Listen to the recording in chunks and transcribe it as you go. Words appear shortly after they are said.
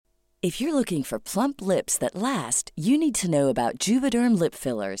If you're looking for plump lips that last, you need to know about Juvederm lip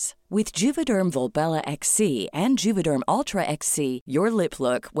fillers. With Juvederm Volbella XC and Juvederm Ultra XC, your lip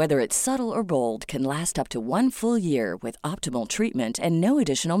look, whether it's subtle or bold, can last up to 1 full year with optimal treatment and no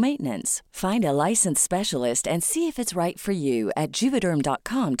additional maintenance. Find a licensed specialist and see if it's right for you at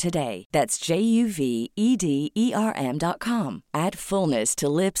Juvederm.com today. That's JUVEDERM.com. Add fullness to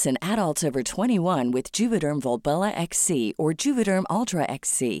lips in adults over 21 with Juvederm Volbella XC or Juvederm Ultra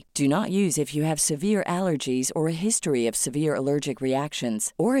XC. Do not use if you have severe allergies or a history of severe allergic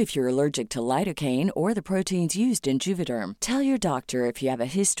reactions, or if you're allergic to lidocaine or the proteins used in Juvederm. Tell your doctor if you have a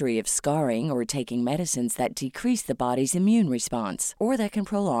history of scarring or taking medicines that decrease the body's immune response or that can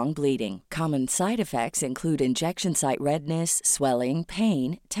prolong bleeding. Common side effects include injection site redness, swelling,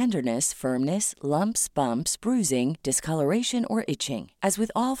 pain, tenderness, firmness, lumps, bumps, bruising, discoloration, or itching. As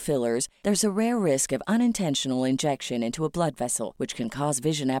with all fillers, there's a rare risk of unintentional injection into a blood vessel, which can cause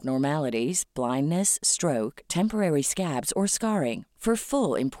vision abnormalities, blindness, stroke, temporary scabs, or scarring. For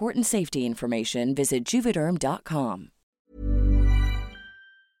full, important safety information, visit Juvederm.com.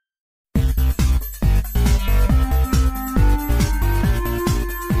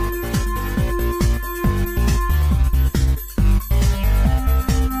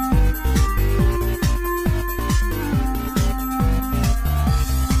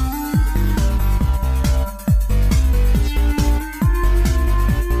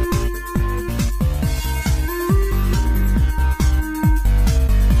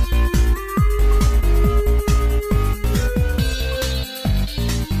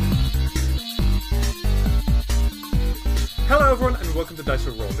 Welcome to Dice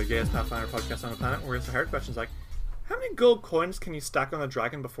Roll, the gayest Pathfinder podcast on the planet, where we answer hard questions like, how many gold coins can you stack on a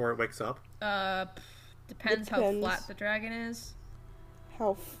dragon before it wakes up? Depends how flat the dragon is.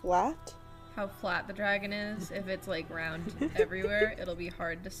 How flat? How flat the dragon is. If it's like round everywhere, it'll be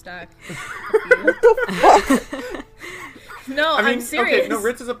hard to stack. No, I'm serious. Okay, no,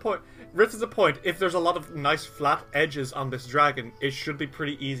 Ritz is a point. If there's a lot of nice flat edges on this dragon, it should be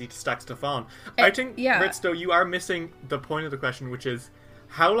pretty easy to stack stuff on. I think, yeah. Ritz, though, you are missing the point of the question, which is,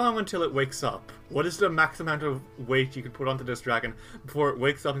 how long until it wakes up? What is the max amount of weight you could put onto this dragon before it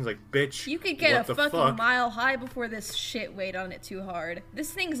wakes up and is like, bitch, you could get a fucking mile high before this shit weighed on it too hard.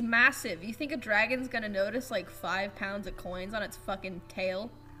 This thing's massive. You think a dragon's gonna notice like 5 pounds of coins on its fucking tail?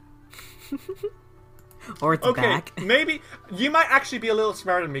 Or its back. Maybe you might actually be a little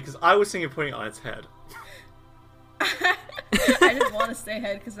smarter than me, because I was thinking of putting it on its head. I just want to say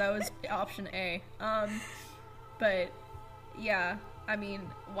head because that was option A. But yeah, I mean,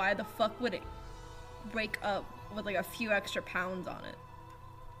 why the fuck would it wake up with like a few extra pounds on it?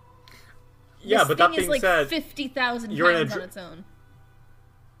 Yeah, this but thing that being is like said, 50,000 pounds on its own.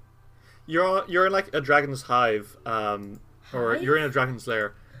 You're in like a dragon's hive, or you're in a dragon's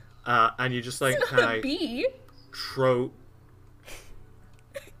lair. And you just like bee.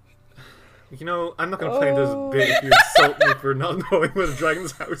 You know, I'm not gonna play this bit if you insult me for not knowing what a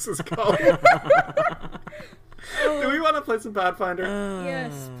dragon's house is called. Do we want to play some Pathfinder?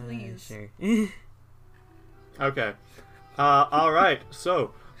 Yes, please. Sure. Okay. Alright,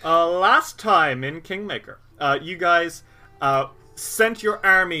 so, last time in Kingmaker, you guys, sent your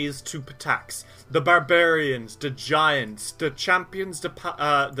armies to Patax. The barbarians, the giants, the champions,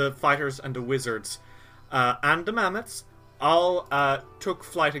 the fighters, and the wizards, and the mammoths all took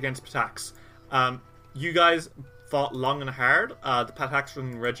flight against Patax. You guys fought long and hard. The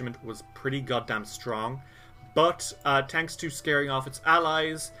Pataxian regiment was pretty goddamn strong, but thanks to scaring off its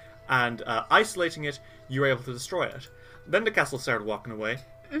allies and isolating it, you were able to destroy it. Then the castle started walking away.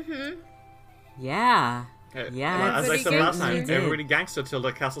 Mm-hmm. Yeah. Yeah, as I said last time, everybody gangsta till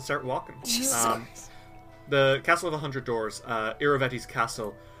the castle started walking. The Castle of 100 Doors, Iravetti's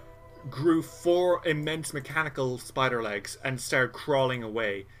castle, grew 4 immense mechanical spider legs and started crawling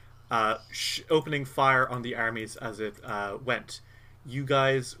away, opening fire on the armies as it went. You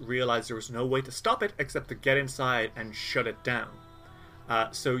guys realized there was no way to stop it except to get inside and shut it down.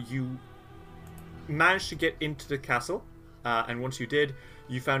 So you managed to get into the castle, and once you did,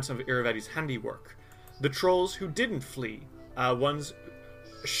 you found some of Iravetti's handiwork. The trolls who didn't flee, ones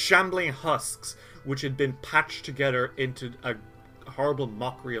shambling husks which had been patched together into a horrible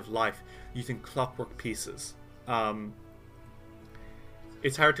mockery of life using clockwork pieces.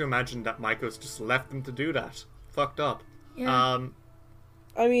 It's hard to imagine that Maikos just left them to do that. Fucked up. Yeah.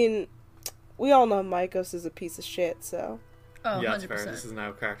 I mean, we all know Maikos is a piece of shit, so... Oh, yeah, that's 100%. fair. This isn't out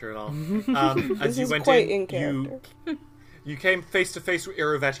of character at all. As This you is went quite in character. You came face to face with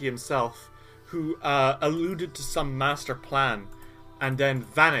Iravetti himself, who alluded to some master plan, and then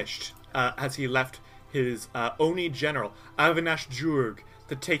vanished as he left his Oni general, Avinash Jurg,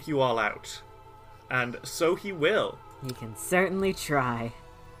 to take you all out. And so he will. He can certainly try.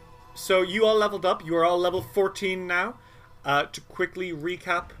 So you all leveled up. You are all level 14 now. To quickly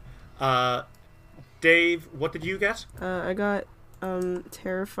recap, Dave, what did you get? I got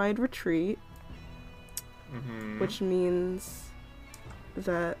Terrified Retreat, which means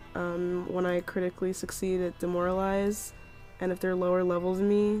that when I critically succeed at Demoralize, and if they're lower levels than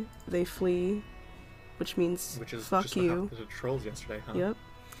me, they flee, which means Which is fuck just you. what happened to the trolls yesterday, huh? Yep.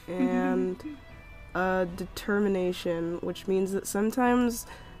 And Determination, which means that sometimes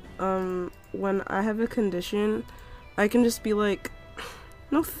when I have a condition, I can just be like,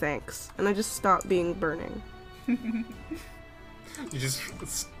 no thanks, and I just stop being burning. You just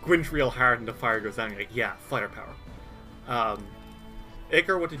squint real hard and the fire goes down and you're like, yeah, firepower.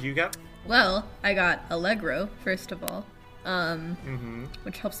 Iker, what did you get? Well, I got Allegro, first of all,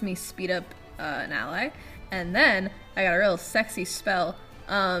 which helps me speed up an ally. And then I got a real sexy spell.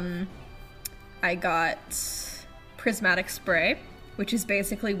 I got Prismatic Spray, which is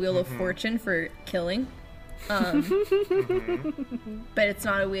basically Wheel of Fortune for killing. But it's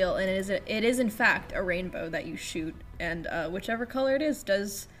not a wheel, and it is in fact a rainbow that you shoot, and whichever color it is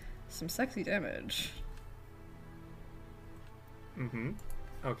does some sexy damage.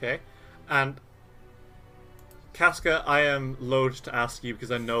 Okay. And Casca, I am loath to ask you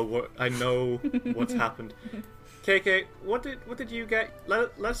because I know what's happened. KK, what did you get?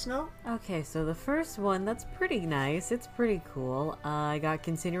 Let us know. Okay, so the first one, that's pretty nice. It's pretty cool. I got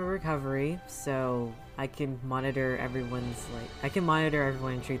Continual Recovery, so I can monitor everyone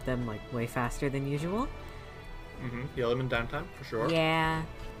and treat them way faster than usual. Heal them in downtime, for sure. Yeah,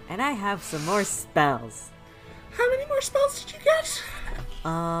 and I have some more spells. How many more spells did you get?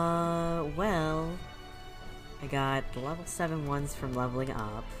 Well, I got the level 7 ones from leveling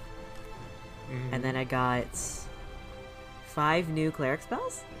up, and then I got 5 new cleric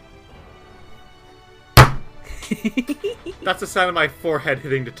spells. That's the sound of my forehead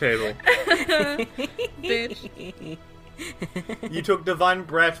hitting the table. Bitch. You took Divine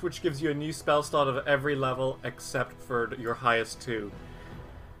Breath, which gives you a new spell slot of every level except for your highest 2.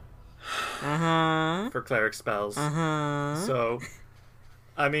 For cleric spells. So,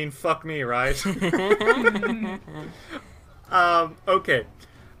 I mean, fuck me, right? Okay.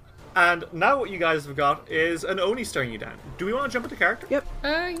 And now what you guys have got is an Oni staring you down. Do we want to jump into character? Yep.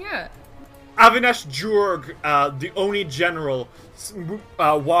 Yeah. Avinash Jurg, the Oni general,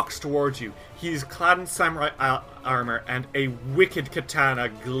 walks towards you. He's clad in samurai armor, and a wicked katana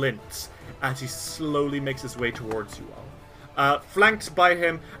glints as he slowly makes his way towards you all. Flanked by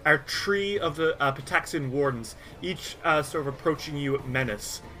him are 3 of the Pitaxian wardens, each sort of approaching you at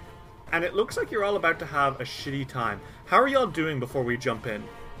menace. And it looks like you're all about to have a shitty time. How are y'all doing before we jump in?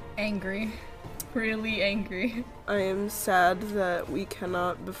 Angry. Really angry. I am sad that we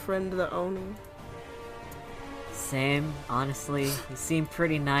cannot befriend the Oni. Same, honestly. He seemed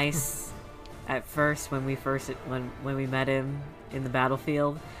pretty nice at first when we met him in the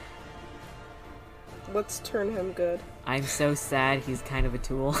battlefield. Let's turn him good. I'm so sad he's kind of a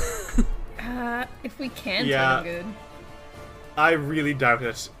tool. If we can Yeah. turn him good. I really doubt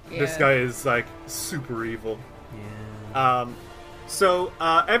it. This Yeah. guy is, super evil. Yeah. So,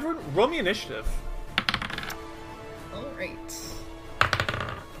 everyone, roll me initiative. Alright.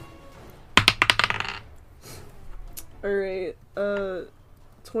 Alright,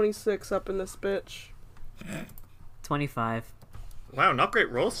 26 up in this bitch. 25. Wow, not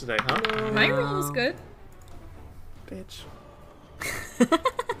great rolls today, huh? My roll was good. Bitch.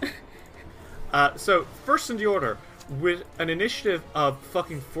 So, first in the order, with an initiative of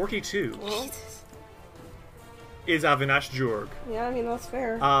fucking 42, is Avinash Jurg. Yeah, I mean, that's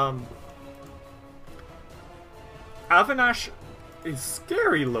fair. Avinash is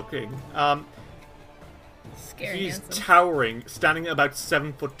scary looking. Scary He's handsome. towering, standing about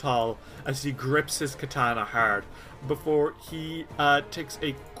 7 foot tall as he grips his katana hard before he takes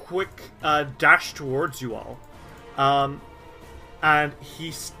a quick dash towards you all. And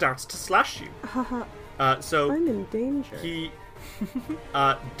he starts to slash you. So I'm in danger. he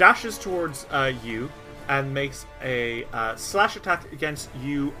dashes towards you and makes a slash attack against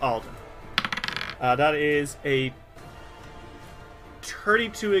you, Alden. That is a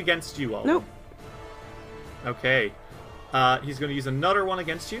 32 against you, Alden. Nope. Okay. He's going to use another one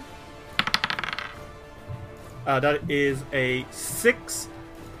against you. That is a 6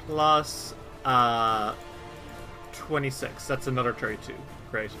 plus 26. That's another 32.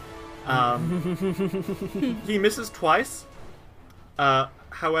 Great. He misses twice.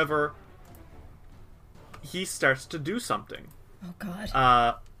 However, he starts to do something. Oh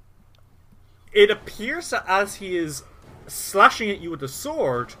god. It appears that as he is slashing at you with the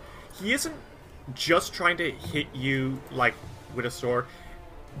sword, he isn't just trying to hit you like with a sword.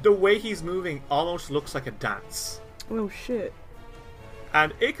 The way he's moving almost looks like a dance. Oh shit.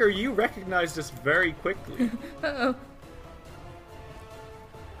 And Iker, you recognize this very quickly. Uh-oh.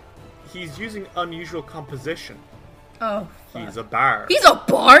 He's using unusual composition. Oh, He's a bard. he's a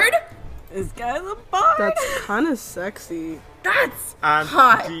bard? This guy's a bard. That's kind of sexy. That's And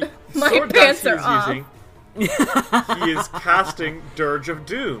hot. the My sword pants dance he are is off. using, he is casting Dirge of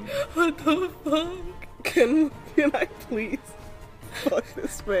Doom. What the fuck? Can I please fuck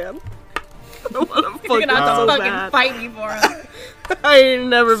this man? I want to fuck You're him gonna have to so fucking bad. fight me for him. I ain't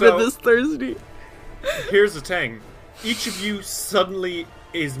never So- been this thirsty. Here's the thing. Each of you suddenly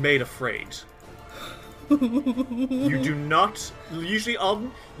is made afraid. You do not... Usually,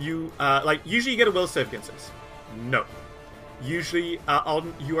 Alden, you... usually you get a will save against this. No. Usually,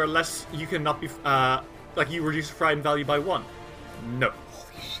 Alden, you are less... You cannot be... you reduce frightened value by 1. No.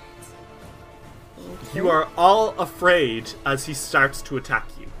 Holy shit. You are all afraid as he starts to attack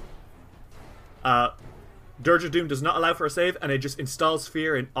you. Dirge of Doom does not allow for a save, and it just installs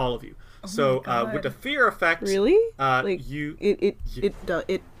fear in all of you. So, God. with the fear effect... Really? you...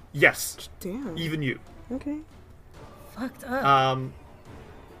 It. Yes. Damn. Even you. Okay. Fucked up.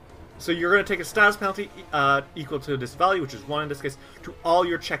 So you're going to take a status penalty equal to this value, which is 1 in this case, to all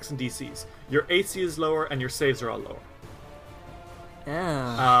your checks and DCs. Your AC is lower, and your saves are all lower.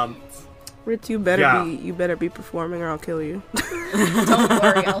 Oh. Ritz, you better Yeah. be performing or I'll kill you. Don't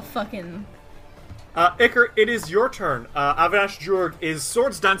worry, I'll fucking... Iker, it is your turn. Avinash Jurg is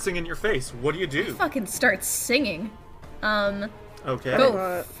swords dancing in your face. What do you do? fucking start singing. Okay.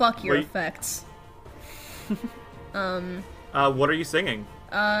 Go fuck your Wait. effects. What are you singing?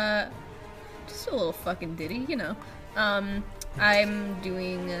 Just a little fucking ditty, you know. I'm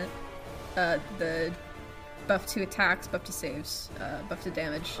doing the buff to attacks, buff to saves, buff to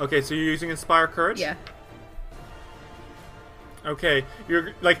damage. Okay, so you're using Inspire Courage? Yeah. Okay,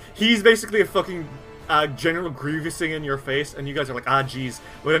 you're like, he's basically a fucking General Grievousing in your face, and you guys are like, jeez.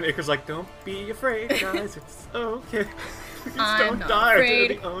 But then Iker's like, don't be afraid, guys, it's okay. Please I'm don't not die. afraid.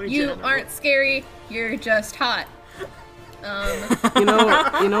 They're the only You general." aren't scary. You're just hot. You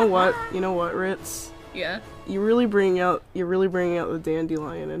know what, Ritz? Yeah. You're really bringing out the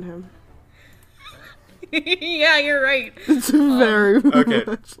dandelion in him. Yeah, you're right. It's very Okay.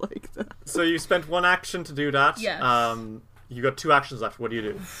 much like that. So you spent 1 action to do that. Yes. You got 2 actions left. What do you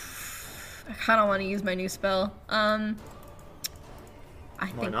do? I kind of want to use my new spell. I Why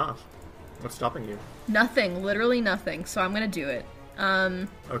think not? What's stopping you? nothing. Literally nothing. So I'm gonna do it.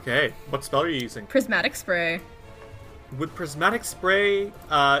 Okay, what spell are you using? Prismatic spray. With Prismatic Spray,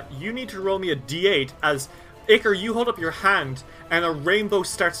 you need to roll me a d8 as Iker, you hold up your hand and a rainbow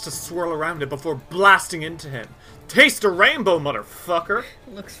starts to swirl around it before blasting into him. Taste a rainbow, motherfucker!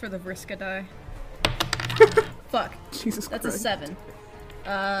 Looks for the Vriska die. Fuck. Jesus That's Christ. a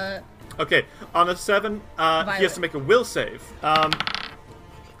 7. Okay, on a 7, he has Violet. to make a will save.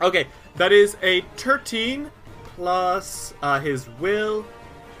 Okay, that is a 13 plus his will.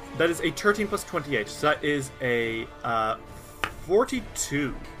 That is a 13 plus 28, so that is a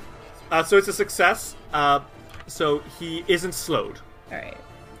 42. So it's a success. So he isn't slowed. Alright.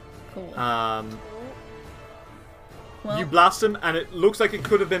 Cool. Well, well, you blast him, and it looks like it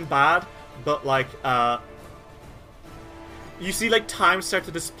could have been bad, but like you see like time start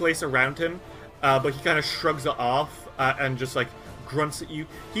to displace around him, but he kind of shrugs it off and just like grunts at you.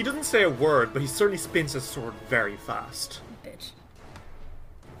 He doesn't say a word, but he certainly spins his sword very fast. bitch.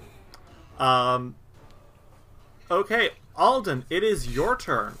 Okay, Alden, it is your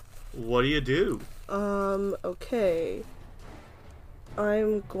turn. What do you do? Okay.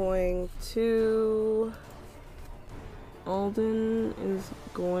 I'm going to... Alden is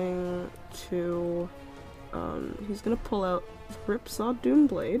going to... he's gonna pull out Ripsaw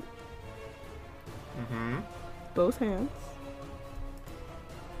Doomblade. Mm-hmm. Both hands.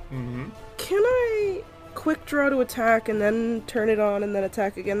 Mm-hmm. Can I quick draw to attack and then turn it on and then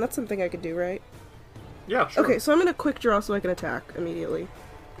attack again? That's something I could do, right? Yeah, sure. Okay, so I'm gonna quick draw so I can attack immediately.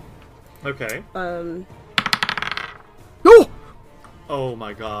 Okay. Oh! Oh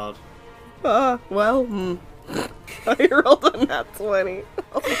my god. Well, I rolled a nat 20.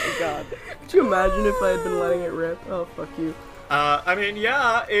 Oh my god. Could you imagine if I had been letting it rip? Oh, fuck you. I mean,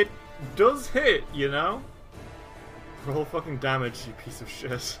 yeah, it does hit, you know? Roll fucking damage, you piece of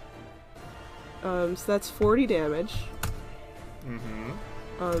shit. So that's 40 damage. Mm-hmm.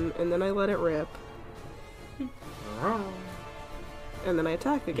 And then I let it rip. And then I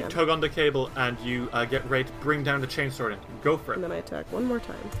attack You again. tug on the cable and you get ready to bring down the chainsword in. Go for And it. then I attack one more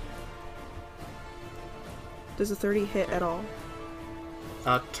time. Does a 30 hit at all?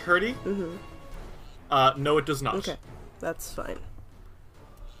 30? Mm-hmm. No, it does not. Okay, that's fine.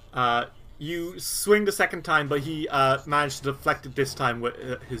 You swing the second time, but he managed to deflect it this time with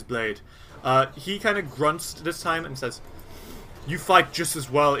his blade. He kind of grunts this time and says, "You fight just as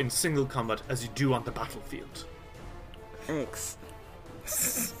well in single combat as you do on the battlefield." Thanks.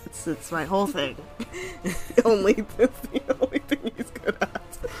 It's my whole thing. It's the only thing he's good at.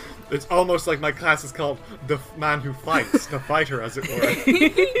 It's almost like my class is called The Man Who Fights, the fighter, as it were.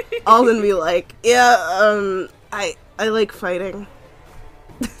 Alden be like, yeah, I like fighting.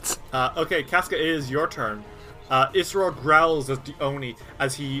 Okay, Casca, it is your turn. Isra growls at the Oni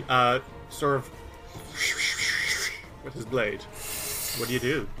as he sort of with his blade. What do you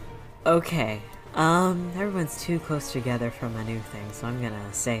do? Okay. Everyone's too close together for my new thing, so I'm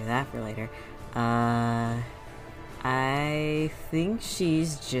gonna save that for later. I think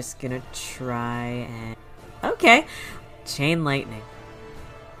she's just gonna try and... Okay! Chain lightning.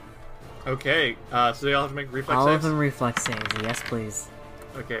 Okay, so they all have to make reflex All saves? of them reflex saves, yes please.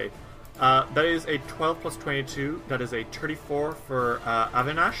 Okay. That is a 12 plus 22. That is a 34 for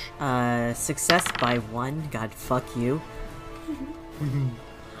Avinash. Success by 1. God, fuck you.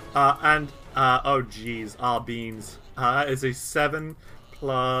 Oh jeez, beans. That is a 7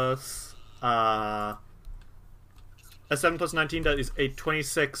 plus... a 7 plus 19, that is a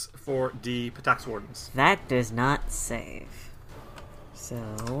 26 for the Patax Wardens. That does not save.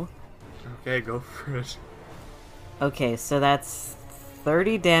 So... Okay, go for it. Okay, so that's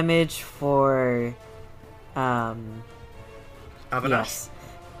 30 damage for... Avinash? Yes.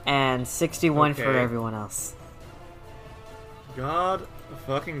 And 61 for Okay. everyone else. God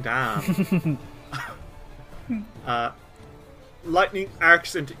fucking damn. Lightning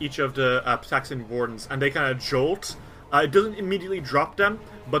arcs into each of the Pataxian Wardens, and they kind of jolt. It doesn't immediately drop them,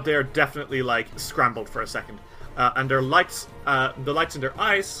 but they're definitely, like, scrambled for a second. And their lights, the lights in their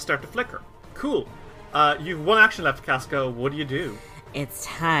eyes start to flicker. Cool. You've one action left, Casca. What do you do? It's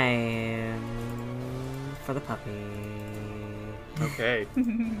time for the puppy. Okay.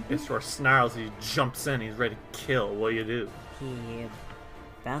 Isra snarls, he jumps in, he's ready to kill. What do you do? He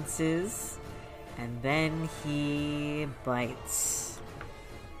bounces, and then he bites.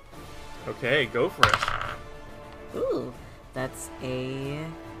 Okay, go for it. Ooh, that's a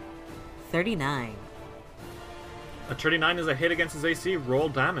 39. A 39 is a hit against his AC. Roll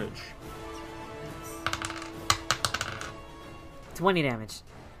damage. 20 damage.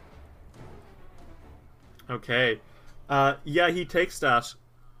 Okay. Yeah, he takes that.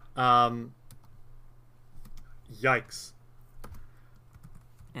 Yikes.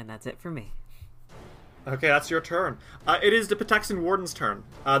 And that's it for me. Okay, that's your turn. It is the Pataxian Warden's turn.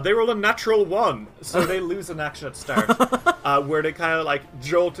 They roll a natural 1, so they lose an action at start. Where they kind of like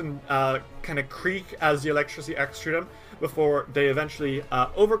jolt and kind of creak as the electricity acts through them before they eventually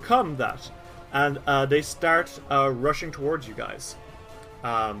overcome that. And they start rushing towards you guys.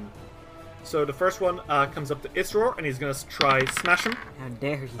 So the first one comes up to Isror, and he's going to try smash him. How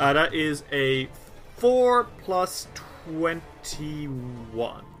dare you? That is a 4 plus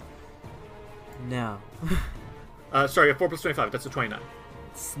 21. No. Sorry, a 4 plus 25. That's a 29.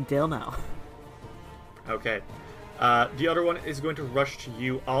 Still no. Okay. The other one is going to rush to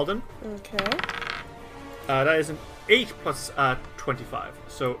you, Alden. Okay. That is an 8 plus 25,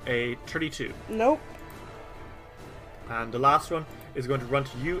 so a 32. Nope. And the last one is going to run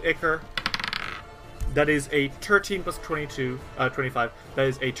to you, Iker. That is a 13 plus 22, 25. That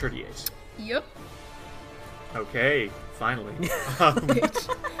is a 38. Yep. Okay, finally.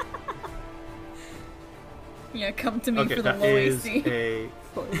 Yeah, come to me Okay, for the that low is AC. a...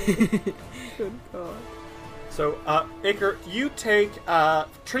 Good God. So, Iker, you take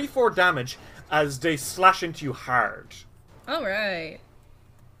 24 damage as they slash into you hard. Alright.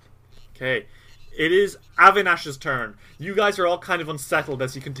 Okay. It is Avinash's turn. You guys are all kind of unsettled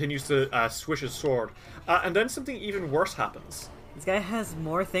as he continues to swish his sword. And then something even worse happens. This guy has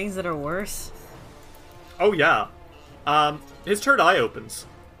more things that are worse. Oh, yeah. His third eye opens.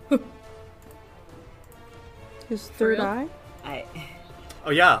 His third real? eye?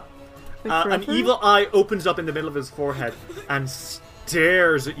 Oh, yeah. Like An forever? evil eye opens up in the middle of his forehead and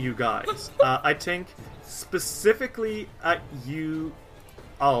stares at you guys. I think specifically at you,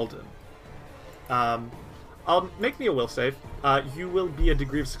 Alden. I'll make me a will save. You will be a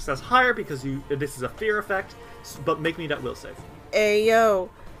degree of success higher because this is a fear effect, but make me that will save. Hey, yo.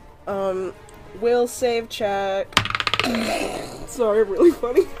 Will save check. Sorry, really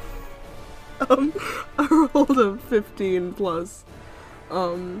funny. I rolled a 15 plus.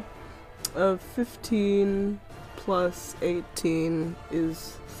 15 plus 18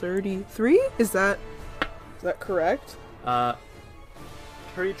 is 33? Is that Is that correct?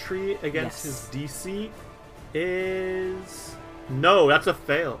 33 against Yes. his DC is... No, that's a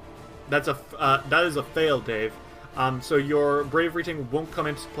fail. That is a fail, Dave. So your bravery thing won't come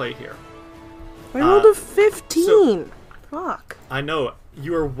into play here. I rolled a 15. Fuck. I know.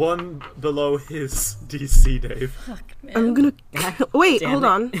 You are one below his DC, Dave. Fuck, man. I'm gonna... Wait, Damn hold it.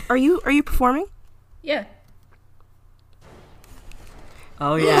 on. Are you performing? Yeah.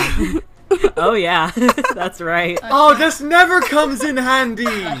 Oh yeah. Oh yeah. That's right. Oh, this never comes in handy!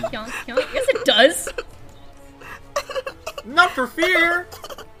 Kyonk, kyonk. Yes, it does. Not for fear!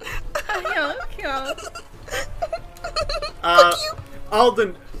 Kyonk, kyonk.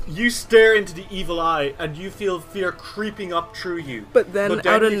 Alden, you stare into the evil eye, and you feel fear creeping up through you. But then,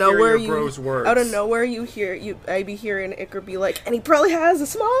 out of you hear nowhere, your bro's words. out of nowhere, I be hearing Icar be like, and he probably has a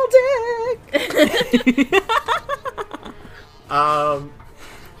small dick.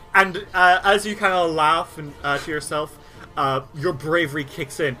 And as you kind of laugh and, to yourself, your bravery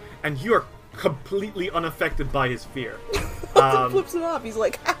kicks in, and you are completely unaffected by his fear. Flips him off. He's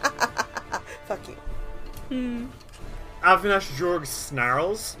like, fuck you. Avinash Jorg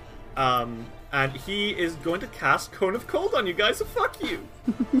snarls, and he is going to cast Cone of Cold on you guys, so fuck you.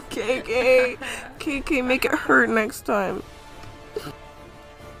 KK, make it hurt next time.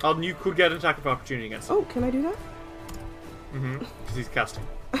 Alden, you could get an attack of opportunity against him. Oh, can I do that? Because he's casting.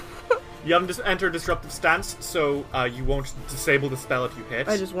 You haven't entered Disruptive Stance, so you won't disable the spell if you hit.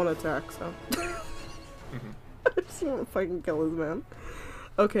 I just want to attack, so. I just want to fucking kill this man.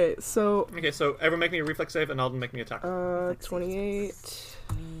 Okay, so. Okay, so everyone make me a reflex save, and Alden make me an attack. 28.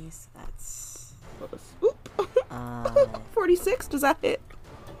 So that's Oop. 46? Does that hit?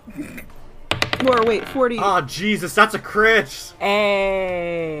 Or wait, 40. Ah, Jesus, that's a crit!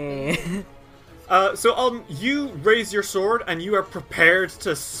 Hey. So Alden, you raise your sword, and you are prepared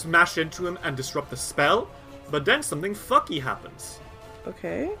to smash into him and disrupt the spell, but then something fucky happens.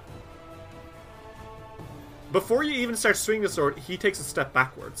 Okay. Before you even start swinging the sword, he takes a step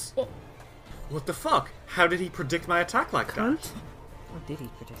backwards. Oh. What the fuck? How did he predict my attack like that? What did he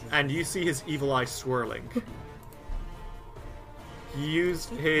predict? And you see his evil eye swirling. He used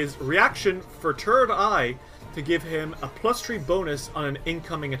his reaction for Third Eye to give him a +3 bonus on an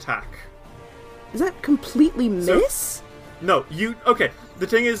incoming attack. Does that completely miss? No, you... Okay, the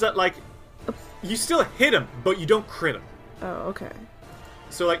thing is that, like, you still hit him, but you don't crit him. Oh, okay.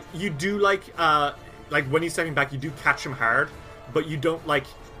 So, like, you do, like when he's stepping back, you do catch him hard, but you don't, like,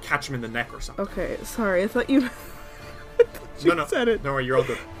 catch him in the neck or something. Okay, sorry, I thought you... No, said it. Don't worry, you're all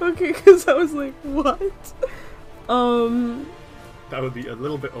good. Okay, because I was like, what? That would be a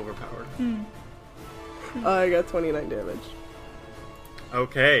little bit overpowered. I got 29 damage.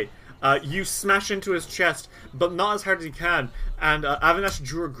 Okay. You smash into his chest, but not as hard as you can, and Avinash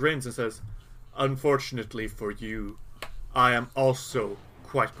Jur grins and says, "Unfortunately for you, I am also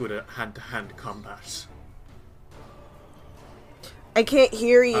quite good at hand-to-hand combat." I can't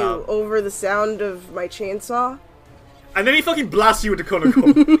hear you over the sound of my chainsaw. And then he fucking blasts you with the Cone of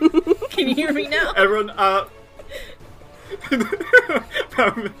Cold. Can you hear me now? Everyone, now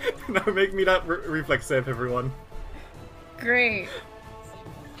make me that reflex save, everyone. Great.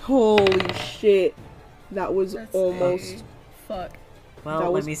 Holy shit. That was That's almost... Fuck. Well, that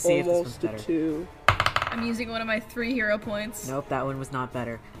let was me see if this one's almost a better. 2. I'm using one of my 3 hero points. Nope, that one was not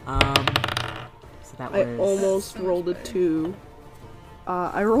better. So that I was almost so much rolled a better. 2.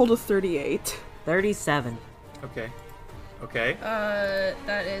 I rolled a 38. 37. Okay.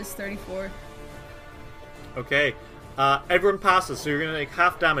 That is 34. Okay. Everyone passes, so you're gonna make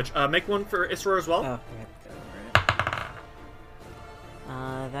half damage. Make one for Isra as well. Oh, okay.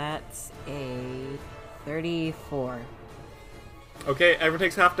 That's a 34. Okay, everyone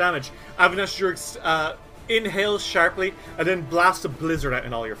takes half damage. Avinash Jurg inhales sharply and then blasts a blizzard out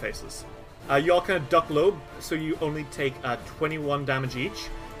in all your faces. You all kind of duck low, so you only take 21 damage each.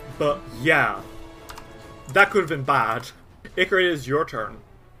 But yeah, that could have been bad. Icar, it is your turn.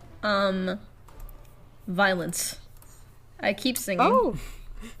 Violence. I keep singing. Oh!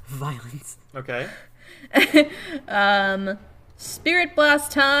 Violence. Okay. Spirit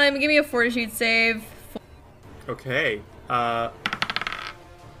Blast time. Give me a Fortitude save. Okay.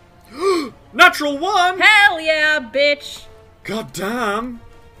 Natural 1! Hell yeah, bitch! God damn.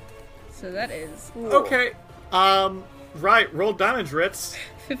 So that is Okay. Right, roll damage, Ritz.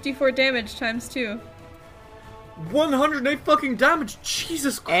 54 damage times 2. 108 fucking damage.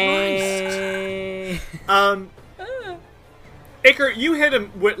 Jesus Christ. Hey. Icar, you hit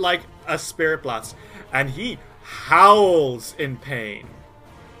him with, like, a spirit blast, and he howls in pain.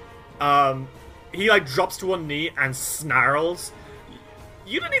 He, like, drops to one knee and snarls.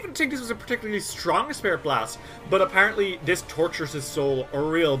 you didn't even think this was a particularly strong Spirit Blast, but apparently this tortures his soul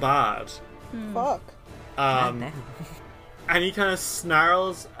real bad. Fuck. Goddamn. And he kind of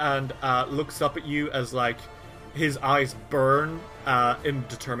snarls and looks up at you as, like, his eyes burn in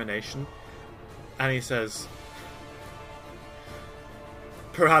determination. And he says,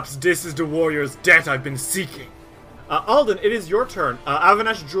 "Perhaps this is the warrior's death I've been seeking." Alden, it is your turn.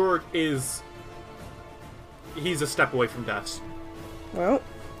 Avinash Jorg is... He's a step away from death. Well,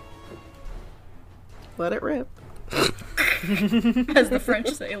 let it rip. As the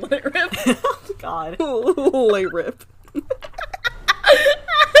French say, let it rip. God. Let it rip.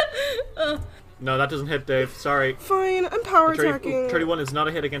 No, that doesn't hit, Dave. Sorry. Fine, I'm power attacking. 31 is not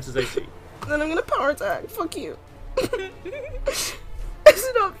a hit against his AC. Then I'm gonna power attack. Fuck you.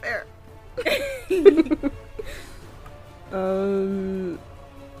 It's not fair. Alright.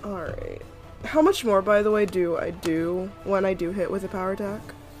 How much more, by the way, do I do when I do hit with a power attack?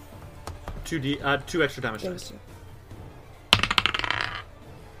 2 extra damage dice.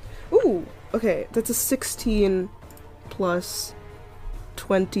 Ooh, okay, that's a 16 plus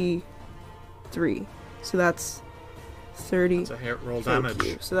 23. So that's 30. That's a hit roll Thank damage.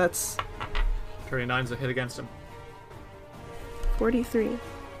 you. So that's 39's a hit against him. 43.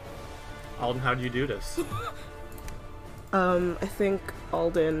 Alden, how do you do this? I think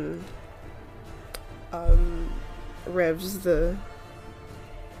Alden revs the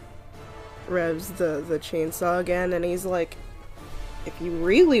chainsaw again, and he's like, "If you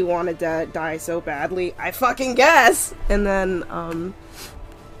really wanted to die so badly, I fucking guess." And then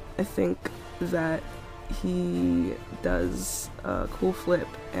I think that he does a cool flip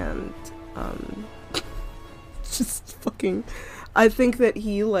and just fucking, I think that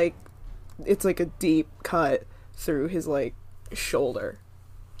he, like, it's like a deep cut through his, like, shoulder,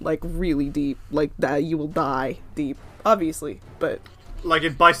 like really deep, like that you will die deep, obviously, but Like,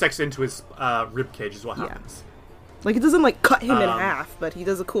 it bisects into his rib cage is what happens. like it doesn't like cut him in half, but he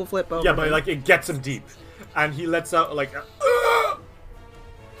does a cool flip over. Yeah, but like it gets him deep. And he lets out like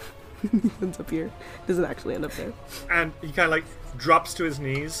he ends up here. Doesn't actually end up there. and he kind of like drops to his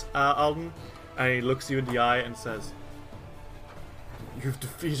knees, Alden, and he looks you in the eye and says, "You've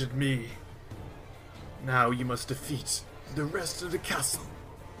defeated me. Now you must defeat the rest of the castle."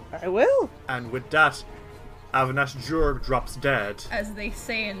 I will. And with that, Avinash Jorg drops dead. As they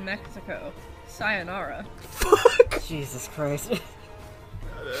say in Mexico, sayonara. Jesus Christ.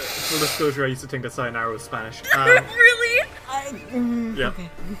 Full disclosure, I used to think that sayonara was Spanish. Really? Yeah. Okay.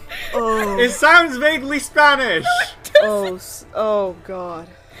 Oh, It sounds vaguely Spanish! oh god.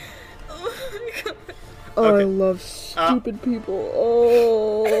 Oh my god. Oh, Okay. I love stupid people.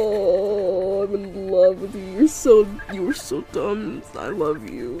 Oh, I'm in love with you. You were so dumb. I love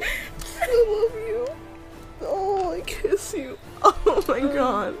you. I love you. Oh, I kiss you. Oh my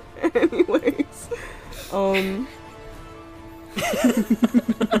god. Anyways,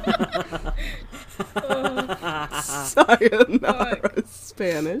 sayonara is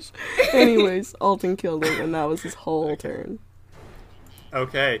Spanish. Anyways, Alton killed him, and that was his whole turn.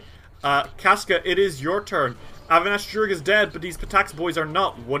 Okay. Casca, it is your turn. Avinash Jorg is dead, but these Patax boys are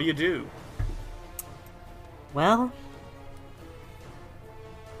not. What do you do? Well,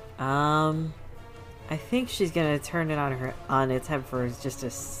 I think she's gonna turn it on its head for just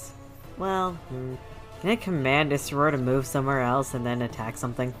a. Can I command Isseror to move somewhere else and then attack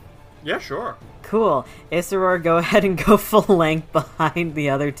something? Yeah, sure. Cool. Isseror, go ahead and go full length behind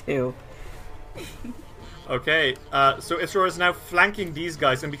the other two. Okay, so Isra is now flanking these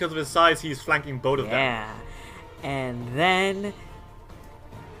guys, and because of his size, he's flanking both of them. Yeah. And then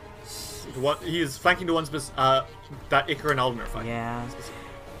He is flanking the ones that Iker and Alden are fighting. yeah.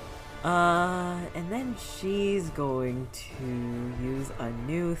 And then she's going to use a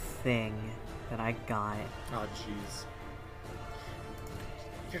new thing that I got. Oh, jeez.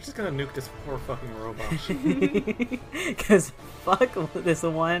 You're just gonna nuke this poor fucking robot. Because fuck this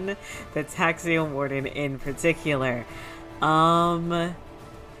one, the Taxion Warden in particular.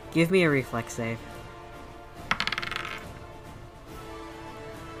 Give me a reflex save.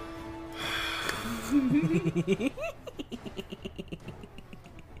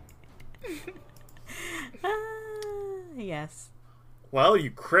 Yes. Well,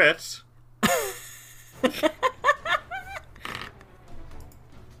 you crit.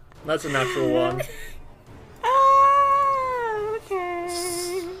 That's a natural one.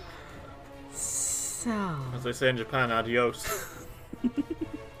 Okay. So. As they say in Japan, adios.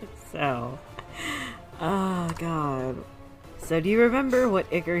 Oh god. So do you remember what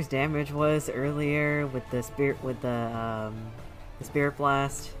Iker's damage was earlier with the spirit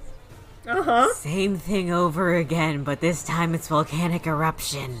blast? Same thing over again, but this time it's volcanic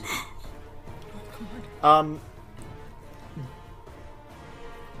eruption.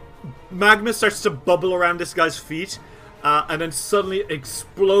 Magma starts to bubble around this guy's feet, and then suddenly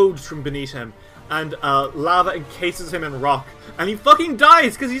explodes from beneath him, and lava encases him in rock, and he fucking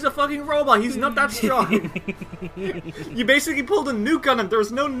dies because he's a fucking robot. He's not that strong. You basically pulled a nuke on him. There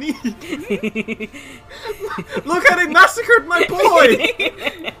was no need. Look how they massacred my boy.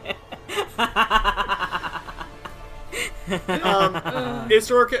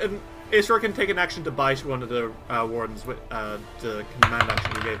 Isra can take an action to bite one of the wardens with the command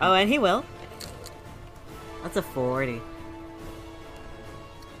action you gave him. Oh, and he will. That's a 40.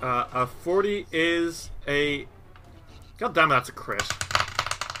 A 40 is a... God damn it, that's a crit.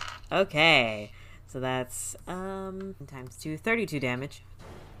 Okay. So that's, times 2, 32 damage.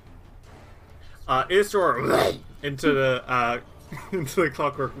 Isra into the into the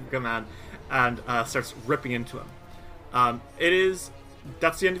clockwork command and starts ripping into him.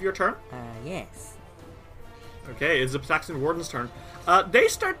 That's the end of your turn? Yes. Okay, it's the Saxon Warden's turn. They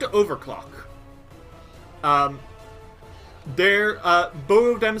start to overclock. They're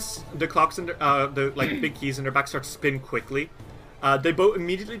both of them, the clocks and the big keys in their back start to spin quickly. They both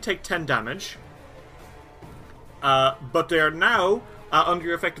immediately take 10 damage. But they are now under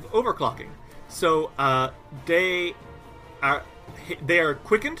your effect of overclocking. So they are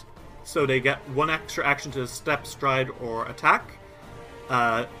quickened, so they get one extra action to step, stride, or attack.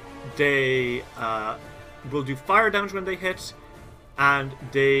 They will do fire damage when they hit, and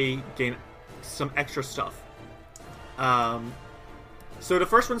they gain some extra stuff. So the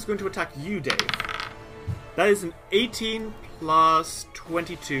first one's going to attack you, Dave. That is an 18 plus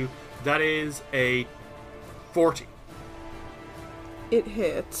 22. That is a 40. It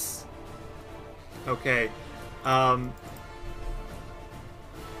hits. Okay. As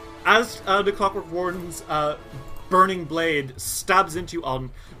the Clockwork Warden's burning blade stabs into you,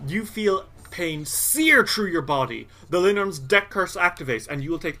 Alden, you feel pain sear through your body. The Linnorm's Death Curse activates, and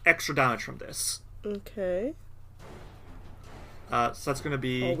you will take extra damage from this. Okay. So that's going to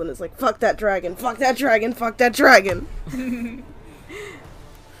be... Alden is like, fuck that dragon, fuck that dragon, fuck that dragon.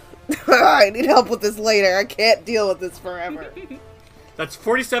 I need help with this later. I can't deal with this forever. That's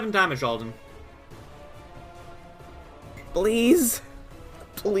 47 damage, Alden. Please.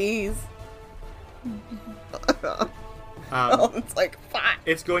 Please. Alden's like, fuck.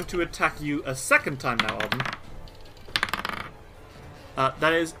 It's going to attack you a second time now, Alden.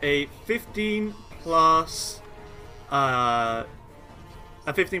 That is a 15 plus... a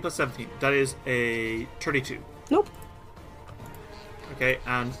 15 plus 17. That is a 32. Nope. Okay,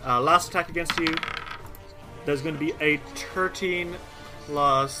 and last attack against you. There's going to be a 13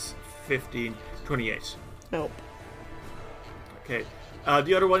 plus 15, 28. Nope. Okay.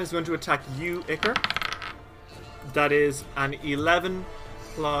 The other one is going to attack you, Iker. That is an 11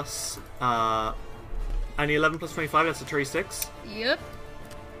 plus 25. That's a 36. Yep.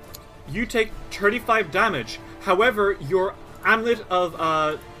 You take 35 damage. However, your amulet of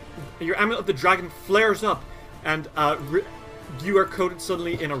the dragon flares up, and you are coated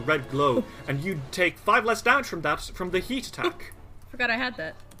suddenly in a red glow, and you take 5 less damage from the heat attack. Forgot I had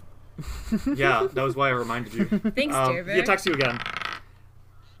that. Yeah, that was why I reminded you. Thanks, dear bear. He attacks you again.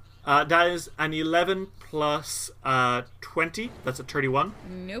 That is an 11 plus 20. That's a 31.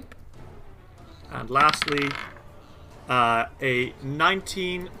 Nope. And lastly, a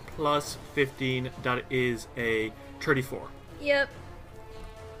 19 plus 15. That is a 34. Yep.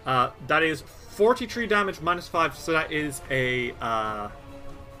 That is 43 damage minus 5. So that is a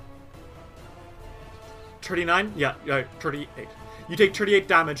 39. Yeah, 38. You take 38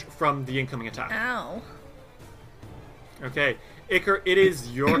 damage from the incoming attack. Ow. Okay. Iker, it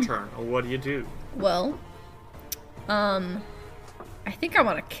is your turn. What do you do? Well, I think I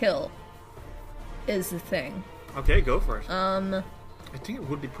want to kill. Is the thing. Okay, go for it. I think it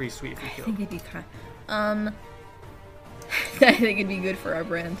would be pretty sweet if you I killed. think it'd be kind. I think it'd be good for our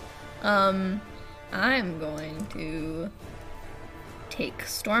brand. I'm going to take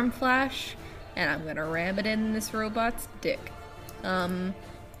Storm Flash, and I'm gonna ram it in this robot's dick.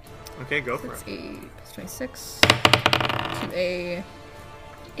 Okay, go for Let's it. see, plus 26 to a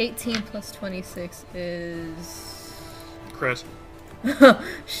 18 plus 26 is Crit.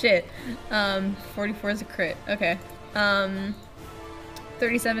 shit. 44 is a crit. Okay.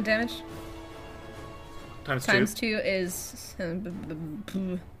 37 damage. Times 2 is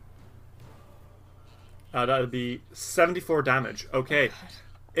that would be 74 damage. Okay.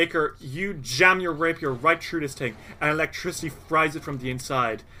 Iker, you jam your rapier right through this thing, and electricity fries it from the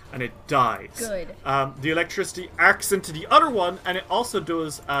inside, and it dies. Good. The electricity arcs into the other one, and it also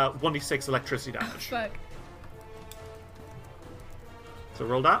does 1d6 electricity damage. Fuck. So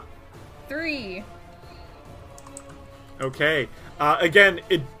roll that. 3. Okay. Again,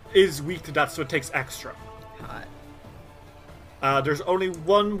 it is weak to that, so it takes extra. Hot. There's only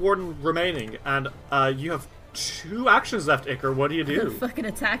one warden remaining, and you have 2 actions left, Iker. What do you do? Fucking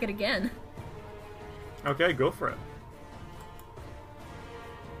attack it again. Okay, go for it.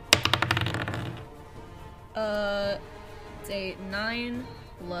 It's a 9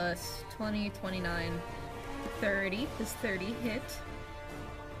 plus 20, 29, 30. Does 30 hit?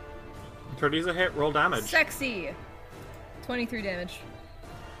 30 is a hit. Roll damage. Sexy! 23 damage.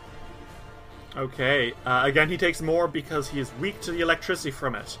 Okay. Again, he takes more because he is weak to the electricity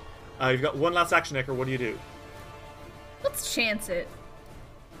from it. You've got one last action, Iker. What do you do? Let's chance it.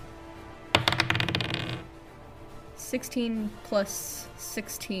 16 plus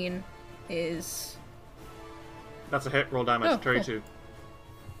 16 is... That's a hit. Roll damage. Oh, cool. 32.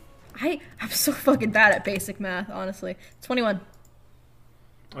 I'm so fucking bad at basic math, honestly. 21.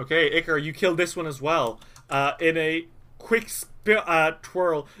 Okay, Iker, you kill this one as well. In a quick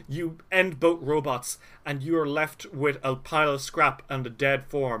twirl, you end both robots, and you are left with a pile of scrap and the dead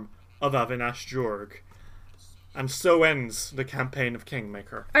form of Avinash Jorg. And so ends the campaign of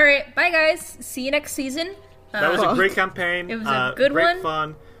Kingmaker. Alright, bye guys. See you next season. That was a great campaign. It was a good great one.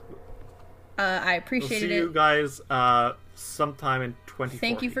 Fun. I We'll appreciated see it. you guys sometime in 2040.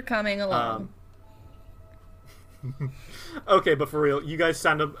 Thank you for coming along. Okay, but for real, you guys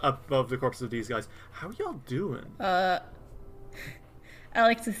stand up above the corpses of these guys. How are y'all doing? I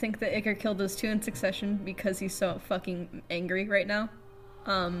like to think that Iker killed those 2 in succession because he's so fucking angry right now.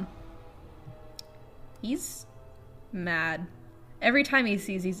 He's mad. Every time he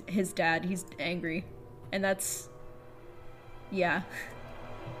sees his dad, he's angry. And that's... yeah.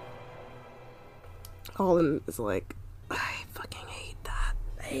 Alden is like, I fucking hate that.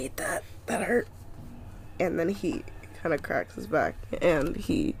 I hate that. That hurt. And then he kind of cracks his back, and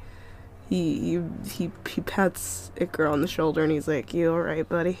he pats Iker on the shoulder, and he's like, "You all right,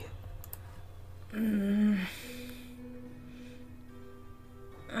 buddy?"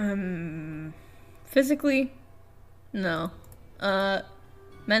 Physically, no.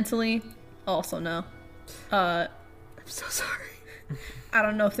 Mentally, also no. I'm so sorry. I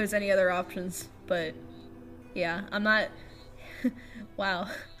don't know if there's any other options, but yeah, I'm not... Wow,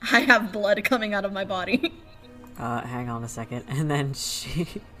 I have blood coming out of my body. Hang on a second. And then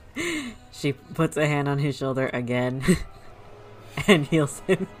she puts a hand on his shoulder again and heals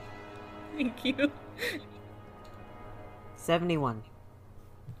him. Thank you. 71.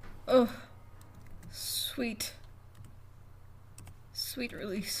 Oh, sweet. Sweet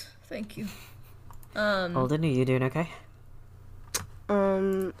release. Thank you. Alden, are you doing okay?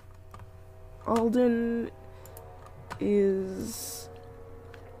 Alden is...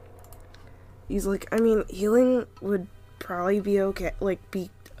 He's like, I mean, healing would probably be okay, like, be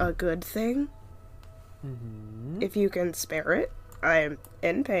a good thing. Mm-hmm. If you can spare it. I'm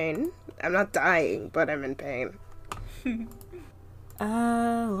in pain. I'm not dying, but I'm in pain.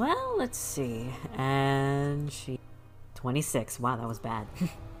 Well, let's see. And she... 26. Wow, that was bad.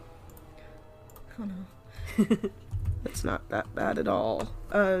 Oh no. It's not that bad at all.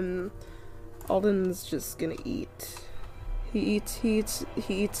 Alden's just gonna eat. He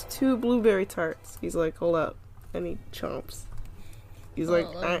eats 2 blueberry tarts. He's like, hold up. And he chomps. He's like,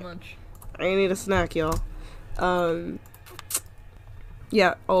 I need a snack, y'all.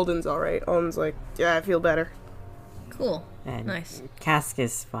 Yeah, Alden's alright. Alden's like, yeah, I feel better. Cool. And Nice. Cask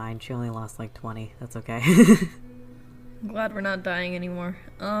is fine. She only lost like 20. That's okay. I'm glad we're not dying anymore.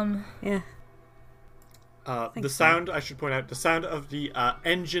 Yeah. The sound, I should point out, the sound of the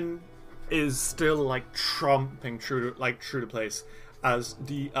engine is still like tromping through the place as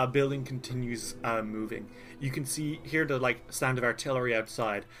the building continues moving. You can hear the like sound of artillery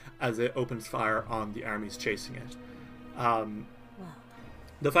outside as it opens fire on the armies chasing it.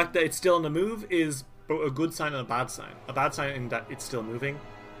 The fact that it's still on the move is both a good sign and a bad sign. A bad sign in that it's still moving,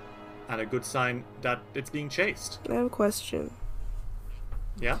 and a good sign that it's being chased. I have a question.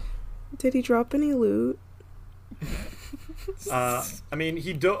 Yeah? Did he drop any loot? I mean,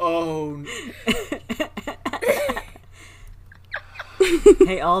 he oh...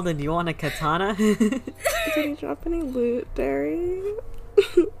 Hey, Alden, do you want a katana? Did he drop any loot, Derry?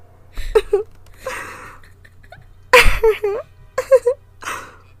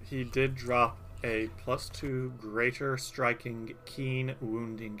 He did drop a +2 greater striking, keen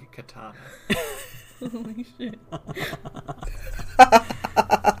wounding katana. Holy shit.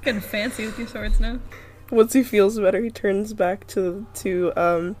 Getting fancy with your swords now. Once he feels better, he turns back to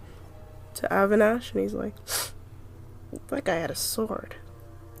Avinash, and he's like, "That guy had a sword."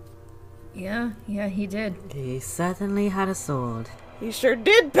 Yeah, he did. He certainly had a sword. He sure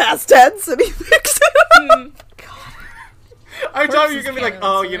did, past tense, and he picks it up. I thought you were gonna be like, canon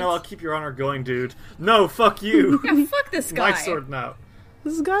oh, swords. I'll keep your honor going, dude. No, fuck you. Yeah, fuck this guy. My sword now.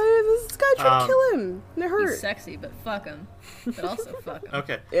 This guy tried to kill him, and it hurt. He's sexy, but fuck him. But also fuck him.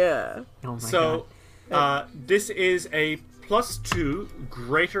 Okay. Yeah. Oh my So, this is a +2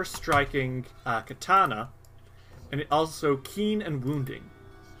 greater striking katana, and it also keen and wounding.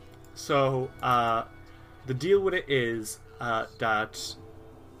 So, the deal with it is that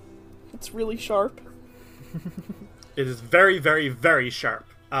It's really sharp. it is very, very, very sharp.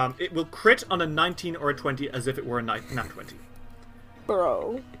 It will crit on a 19 or a 20 as if it were a nat 20.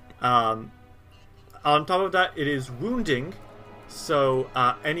 Bro. On top of that, it is wounding, so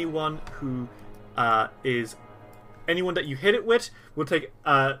anyone that you hit it with will take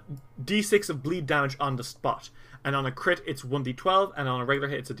d6 of bleed damage on the spot, and on a crit it's 1d12, and on a regular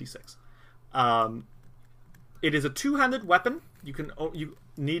hit it's a d6. It is a two-handed weapon. You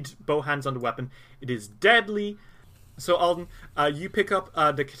need both hands on the weapon. It is deadly. So Alden, you pick up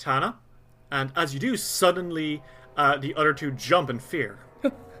the katana, and as you do, suddenly the other two jump in fear.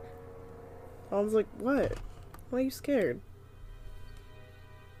 I was like, what? Why are you scared?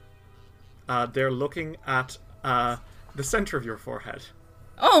 They're looking at the center of your forehead.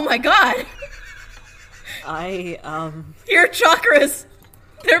 Oh my god! Your chakras!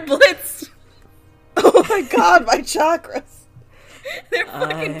 They're blitzed! Oh my god, my chakras! They're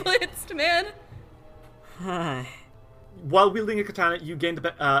fucking blitzed, man! While wielding a katana, you gain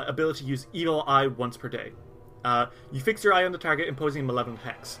the ability to use Evil Eye once per day. You fix your eye on the target, imposing a malevolent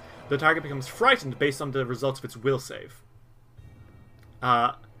hex. The target becomes frightened based on the results of its will save.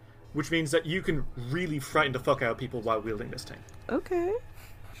 Which means that you can really frighten the fuck out of people while wielding this thing. Okay.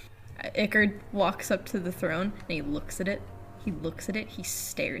 Ickard walks up to the throne, and he looks at it. He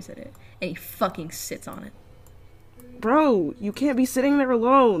stares at it, and he fucking sits on it. Bro, you can't be sitting there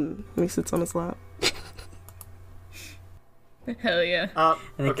alone. And he sits on his lap. Hell yeah.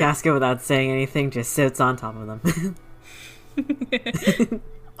 And the Casca, without saying anything, just sits on top of them.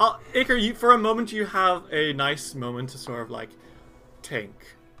 Iker, for a moment you have a nice moment to sort of like think.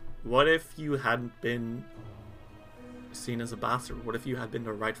 What if you hadn't been seen as a bastard? What if you had been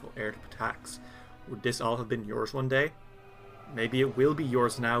the rightful heir to Patax? Would this all have been yours one day? Maybe it will be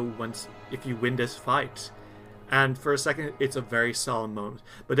yours now if you win this fight. And for a second, it's a very solemn moment.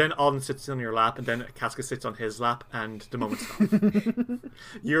 But then Alden sits on your lap, and then Casca sits on his lap, and the moment stops.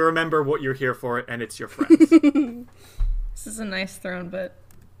 You remember what you're here for, and it's your friends. This is a nice throne, but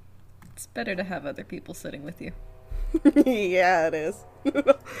it's better to have other people sitting with you. Yeah, it is.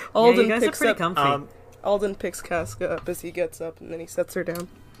 Alden, you guys are pretty comfy. Alden picks Casca up as he gets up, and then he sets her down.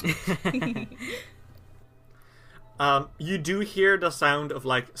 You do hear the sound of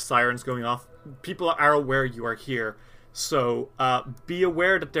like sirens going off. People are aware you are here, so be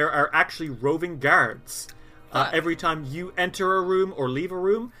aware that there are actually roving guards. Every time you enter a room or leave a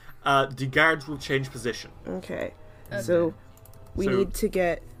room, the guards will change position. Okay. So we need to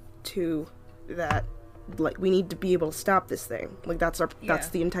get to that. Like, we need to be able to stop this thing. Like, that's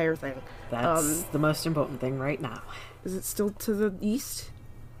the entire thing. That's the most important thing right now. Is it still to the east?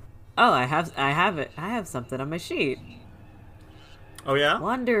 Oh, I have it. I have something on my sheet. Oh yeah?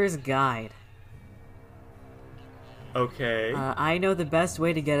 Wanderer's Guide. Okay. I know the best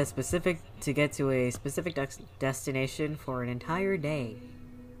way to get to a specific destination for an entire day.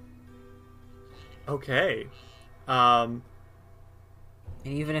 Okay. And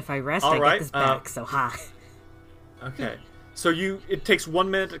even if I rest, all I right, get this back. So ha. Okay. So it takes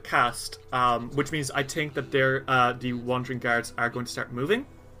 1 minute to cast, which means I think that the wandering guards are going to start moving.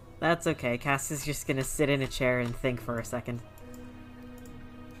 That's okay. Cass is just gonna sit in a chair and think for a second.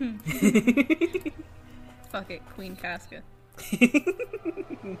 Fuck it, Queen Casca.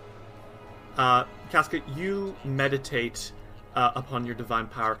 Casca, you meditate upon your divine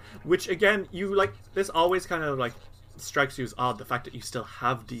power, which again, this always kind of like strikes you as odd, the fact that you still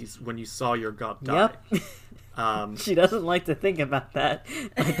have these when you saw your god die. Yep. She doesn't like to think about that.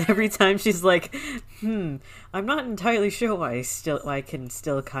 Like, every time she's like, I'm not entirely sure why I can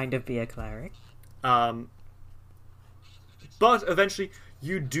still kind of be a cleric. But eventually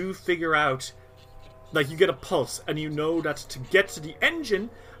you do figure out, like, you get a pulse, and you know that to get to the engine,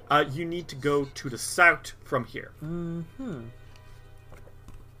 you need to go to the south from here. Mm-hmm.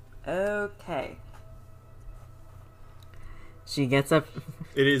 Okay. She gets up.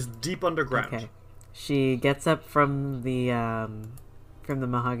 It is deep underground. Okay. She gets up from the from the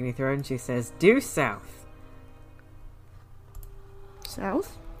mahogany throne. She says, "Due south."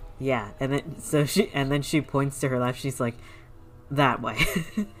 South? Yeah, and then she points to her left. She's like, "That way."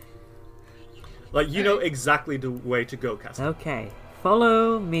 Like, you know exactly the way to go, Casca. Okay,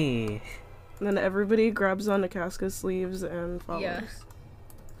 follow me. Then everybody grabs onto Casca's sleeves and follows. Yeah.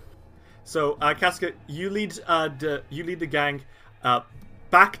 So, Casca, you lead the gang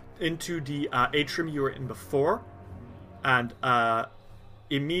back into the atrium you were in before, and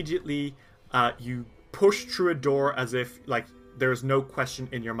immediately you push through a door as if like there's no question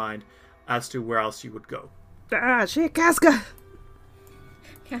in your mind as to where else you would go. Ah, shit, Casca!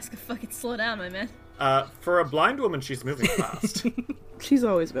 Casca, fucking slow down, my man. For a blind woman, she's moving fast. She's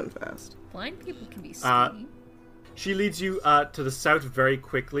always been fast. Blind people can be speedy. She leads you to the south very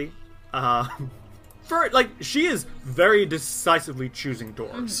quickly. She is very decisively choosing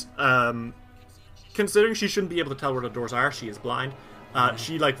doors. Considering she shouldn't be able to tell where the doors are, she is blind.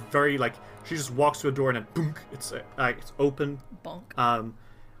 She she just walks to a door and then boom, it's open. Bonk.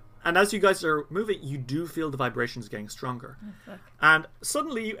 And as you guys are moving, you do feel the vibrations getting stronger. Oh, fuck. And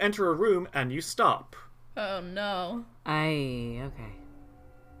suddenly you enter a room and you stop. Oh, no. Okay.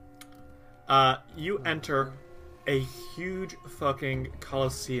 You enter a huge fucking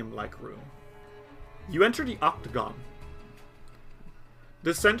Colosseum-like room. You enter the octagon.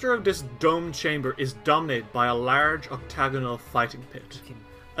 The center of this domed chamber is dominated by a large octagonal fighting pit.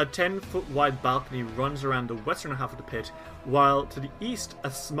 A 10-foot wide balcony runs around the western half of the pit, while to the east,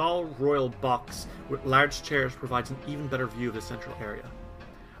 a small royal box with large chairs provides an even better view of the central area.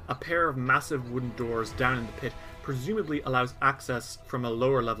 A pair of massive wooden doors down in the pit presumably allows access from a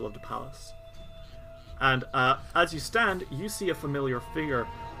lower level of the palace. And as you stand, you see a familiar figure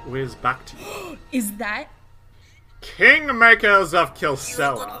whiz back to you. Is that? Kingmakers of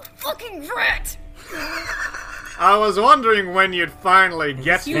Kilsella. Fucking rat! I was wondering when you'd finally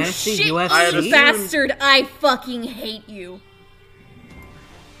get You me. Fancy shit UFC? bastard! I fucking hate you.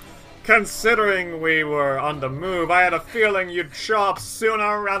 Considering we were on the move, I had a feeling you'd show up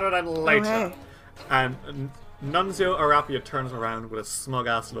sooner rather than later. hey. And Nunzio Arapia turns around with a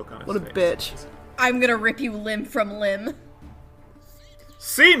smug-ass look on his What a face. bitch. I'm gonna rip you limb from limb.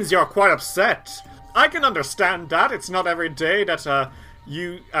 Seems you're quite upset. I can understand that. It's not every day that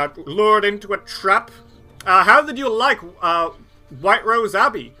you lured into a trap. How did you like White Rose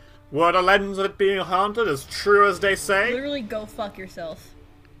Abbey? Were the legends of it being haunted as true as they say? Literally go fuck yourself.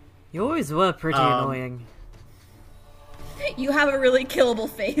 You always were pretty annoying. You have a really killable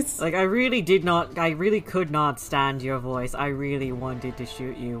face. Like, I really could not stand your voice. I really wanted to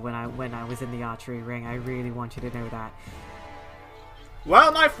shoot you when I was in the archery ring. I really want you to know that.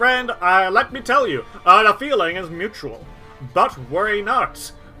 Well, my friend, let me tell you, the feeling is mutual. But worry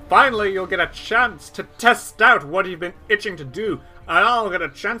not. Finally, you'll get a chance to test out what you've been itching to do, and I'll get a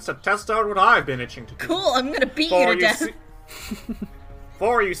chance to test out what I've been itching to do. Cool, I'm gonna beat you to death.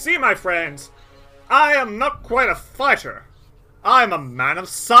 For you see, my friends, I am not quite a fighter. I'm a man of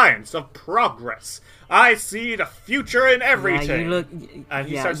science, of progress. I see the future in everything. Yeah, you look. And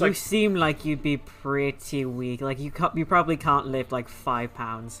he Yeah, starts, you like- seem like you'd be pretty weak. Like you probably can't lift like 5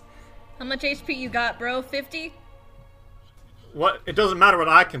 pounds. How much HP you got, bro? 50? What? It doesn't matter what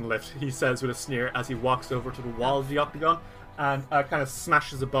I can lift, he says with a sneer as he walks over to the wall of the octagon and kind of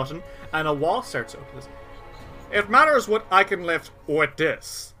smashes a button, and a wall starts open. It matters what I can lift with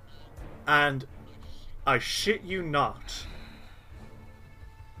this. And I shit you not,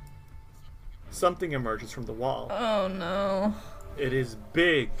 something emerges from the wall. Oh no. It is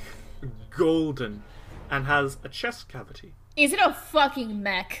big, golden, and has a chest cavity. Is it a fucking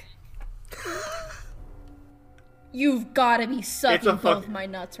mech? You've gotta be sucking both my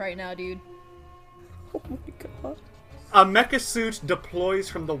nuts right now, dude. Oh my god. A mecha suit deploys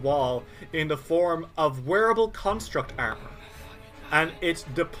from the wall in the form of wearable construct armor, and it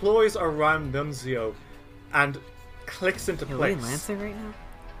deploys around Nunzio and clicks into Are we in place. Lancer right now?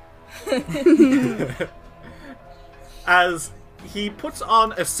 As he puts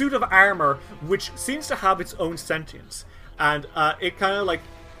on a suit of armor which seems to have its own sentience, and it kind of like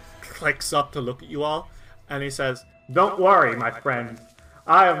clicks up to look at you all, and he says, "Don't worry, my friend.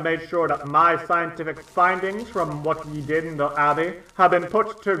 I have made sure that my scientific findings from what ye did in the Abbey have been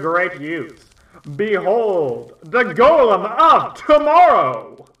put to great use. Behold, the Golem of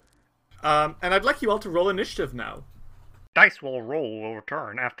Tomorrow!" And I'd like you all to roll initiative now. Dice will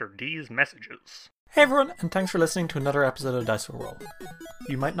return after these messages. Hey everyone, and thanks for listening to another episode of Dice Will Roll.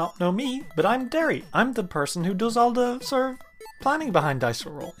 You might not know me, but I'm Derry. I'm the person who does all the sort of planning behind Dice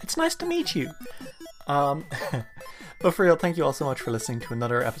Will Roll. It's nice to meet you. But for real, thank you all so much for listening to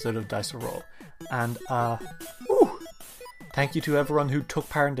another episode of Dice Will Roll. And, Thank you to everyone who took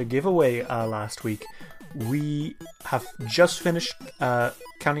part in the giveaway last week. We have just finished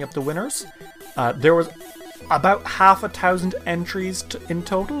counting up the winners. There was about 1,000 entries in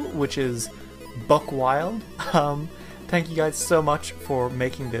total, which is buck wild. Thank you guys so much for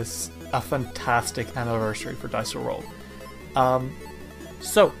making this a fantastic anniversary for Dice Roll.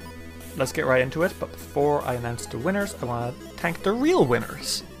 So, let's get right into it. But before I announce the winners, I want to thank the real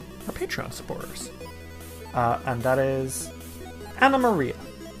winners, our Patreon supporters. And that is Anna Maria,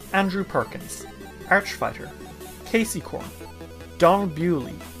 Andrew Perkins, Archfighter, Casey Korn, Donald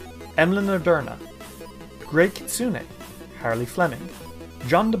Bewley, Emlyn Moderna, Greg Kitsune, Harley Fleming,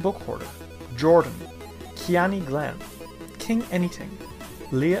 John the Book Hoarder, Jordan, Kiani Glenn, King Anything,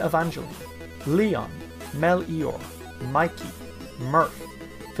 Leah Evangeline, Leon, Mel Eor, Mikey, Murph,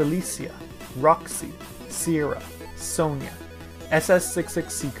 Felicia, Roxy, Sierra, Sonia,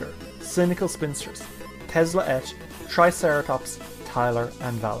 SS66 Seeker, Cynical Spinsters, Tesla Etch, Triceratops, Tyler,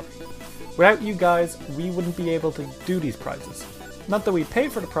 and Valerie. Without you guys, we wouldn't be able to do these prizes. Not that we pay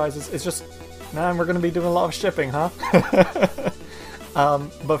for the prizes, it's just, man, we're going to be doing a lot of shipping, huh?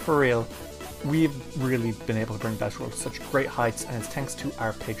 But for real, we've really been able to bring Dice Roll to such great heights, and it's thanks to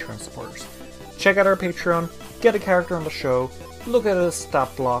our Patreon supporters. Check out our Patreon, get a character on the show, look at the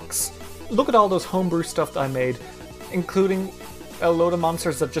stat blocks, look at all those homebrew stuff that I made, including a load of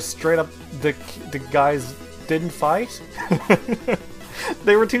monsters that just straight up the guys didn't fight.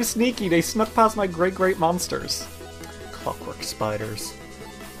 They were too sneaky, they snuck past my great monsters. Clockwork spiders.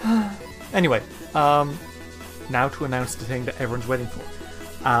 Anyway, now to announce the thing that everyone's waiting for.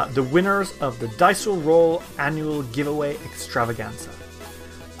 The winners of the Dice Roll annual giveaway extravaganza.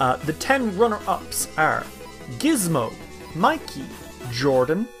 The 10 runner-ups are Gizmo, Mikey,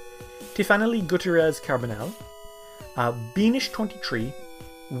 Jordan, Tiffany Gutierrez Carbonell, Beanish23,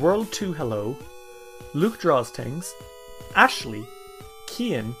 World 2 Hello, Luke Draws Things, Ashley,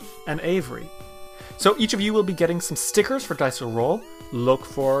 Kian, and Avery. So each of you will be getting some stickers for Dice Roll. Look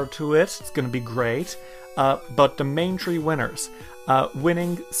forward to it. It's going to be great. But the main 3 winners,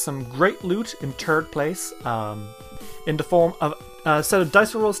 winning some great loot in 3rd place, in the form of a set of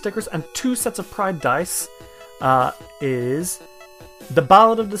Dice Roll stickers and 2 sets of Pride Dice, is the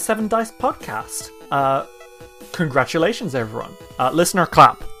Ballad of the 7 Dice podcast. Congratulations, everyone. Listener,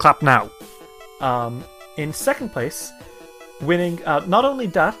 clap. Clap now. In 2nd place, winning not only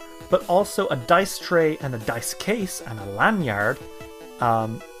that, but also a dice tray and a dice case and a lanyard,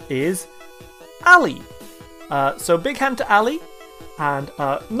 is Ali. So big hand to Ali. And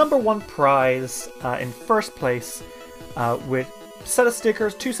number 1 prize in 1st place with a set of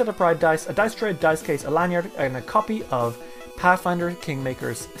stickers, 2 set of Pride Dice, a dice tray, dice case, a lanyard, and a copy of Pathfinder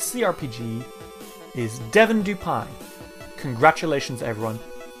Kingmaker's CRPG is Devin Dupine. Congratulations, everyone.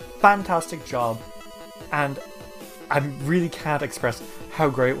 Fantastic job. And I really can't express how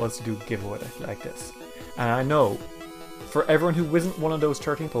great it was to do a giveaway like this. And I know, for everyone who isn't one of those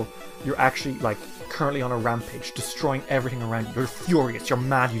 13 people, you're actually, like, currently on a rampage, destroying everything around you. You're furious, you're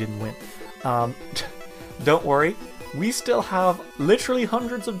mad you didn't win. Don't worry, we still have literally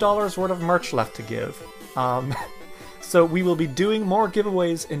hundreds of dollars worth of merch left to give. So we will be doing more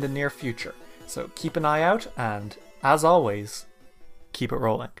giveaways in the near future. So keep an eye out, and as always, keep it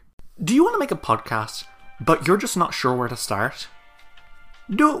rolling. Do you want to make a podcast, but you're just not sure where to start?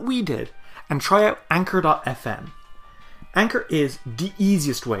 Do what we did and try out Anchor.fm. Anchor is the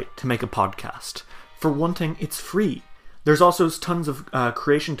easiest way to make a podcast. For one thing, it's free. There's also tons of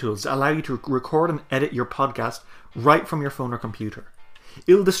creation tools that allow you to record and edit your podcast right from your phone or computer.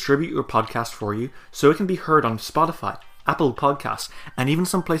 It'll distribute your podcast for you so it can be heard on Spotify, Apple Podcasts, and even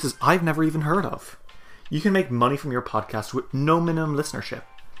some places I've never even heard of. You can make money from your podcast with no minimum listenership.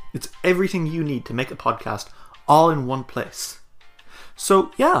 It's everything you need to make a podcast all in one place.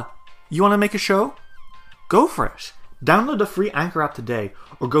 So yeah, you want to make a show? Go for it. Download the free Anchor app today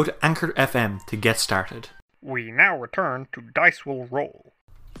or go to Anchor.fm to get started. We now return to Dice Will Roll.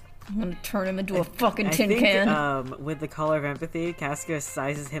 I'm gonna turn him into a fucking tin I think, can. With the Collar of Empathy, Casca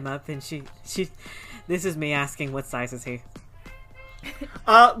sizes him up, and she. This is me asking, what size is he?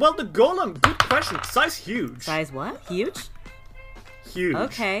 Well, the golem, good question. Size huge. Size what? Huge? Huge.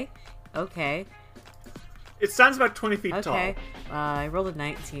 Okay. It stands about 20 feet tall. Okay. I rolled a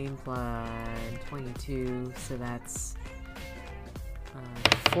 19 plus 22, so that's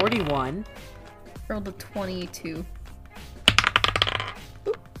 41. Rolled a 22.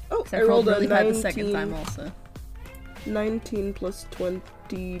 Oh, I rolled really high the second time also. 19 plus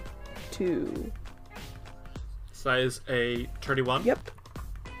 22. Size a 31. Yep.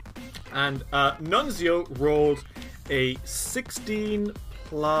 And Nunzio rolled a 16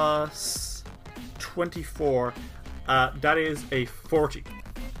 plus 24. That is a 40.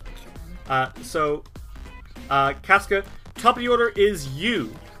 Casca, top of the order is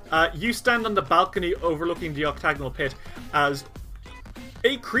you. You stand on the balcony overlooking the octagonal pit as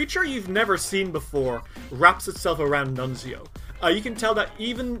a creature you've never seen before wraps itself around Nunzio. You can tell that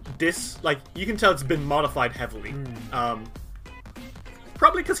even this, you can tell it's been modified heavily.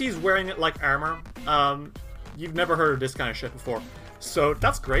 Probably because he's wearing it like armor. You've never heard of this kind of shit before. So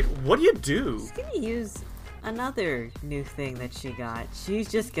that's great. What do you do? She's gonna use another new thing that she got. She's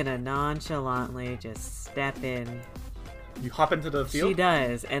just gonna nonchalantly just step in. You hop into the field? She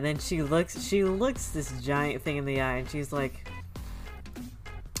does, and then she looks this giant thing in the eye, and she's like,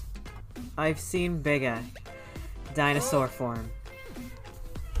 I've seen bigger dinosaur form.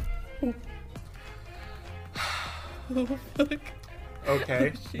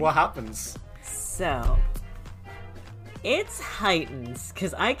 Okay, what happens? So, it's heightens,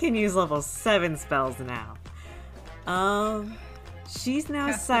 because I can use level 7 spells now. She's now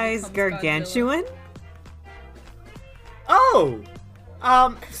Casca size becomes gargantuan. Oh!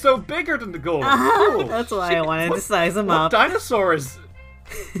 So bigger than the golem. Cool. That's why I wanted to size him What up. dinosaur is...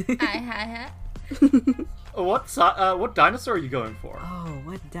 Hi. What dinosaur are you going for? Oh,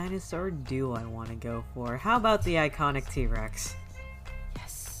 what dinosaur do I want to go for? How about the iconic T-Rex?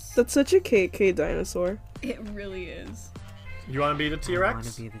 That's such a KK dinosaur. It really is. You want to be the T-Rex? I want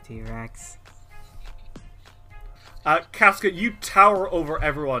to be the T-Rex. Casca, you tower over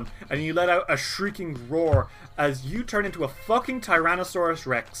everyone, and you let out a shrieking roar as you turn into a fucking Tyrannosaurus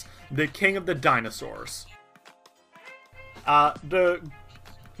Rex, the king of the dinosaurs. The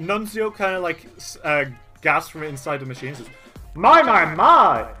Nunzio kind of gasps from inside the machine and says,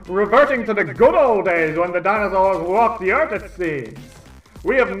 My! Reverting to the good old days when the dinosaurs walked the earth, it seems.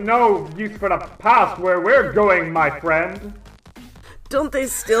 We have no use for the past where we're going, my friend. Don't they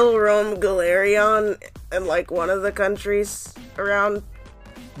still roam Galarion in one of the countries around?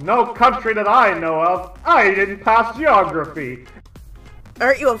 No country that I know of. I didn't pass geography.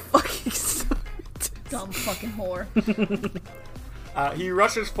 Aren't you a fucking scientist? Dumb fucking whore. He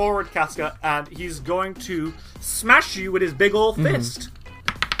rushes forward, Casca, and he's going to smash you with his big ol' fist.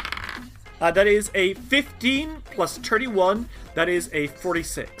 That is a 15 plus 31. That is a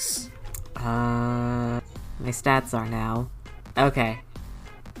 46. My stats are now. Okay.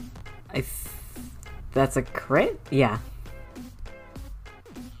 That's a crit? Yeah.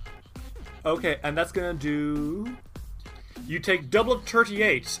 Okay, and that's gonna do... You take double of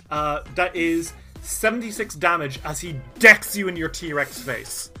 38. That is 76 damage as he decks you in your T-Rex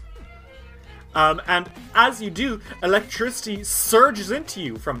face. And as you do, electricity surges into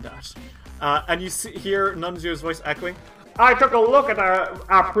you from that. And you hear Nunzio's voice echoing. I took a look at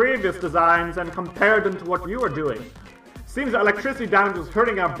our previous designs and compared them to what you were doing. Seems that electricity damage is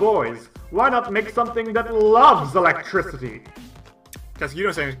hurting our boys. Why not make something that loves electricity? Because you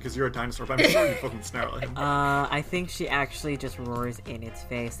don't say anything because you're a dinosaur, but I'm sure you fucking snarl at him. I think she actually just roars in its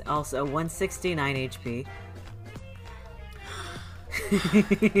face. Also, 169 HP.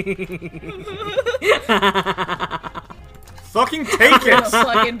 Fucking take it!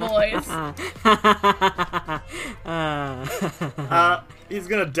 Fucking boys. He's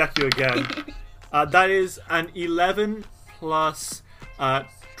gonna deck you again. That is an 11 plus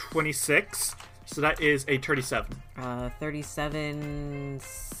 26, so that is a 37. 37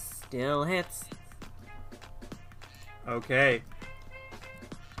 still hits. Okay.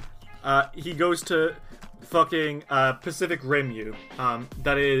 He goes to fucking Pacific Rim you.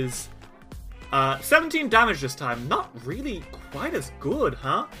 That is 17 damage this time. Not really quite as good,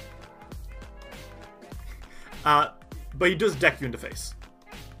 huh? But he does deck you in the face.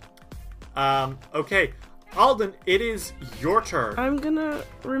 Okay. Alden, it is your turn. I'm gonna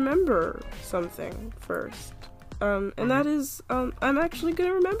remember something first. And that is, I'm actually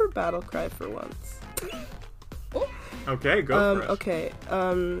gonna remember Battle Cry for once. Okay, go for it. Okay,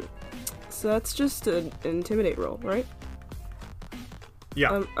 so that's just an intimidate roll, right?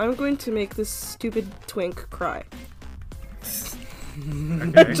 Yeah. I'm going to make this stupid twink cry.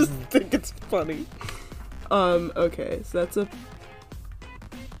 Okay. I just think it's funny. Okay, so that's a...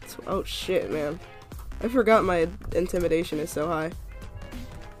 Oh shit, man. I forgot my intimidation is so high.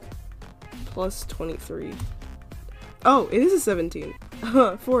 Plus 23. Oh, it is a 17.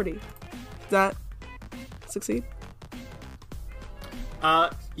 40. Does that succeed?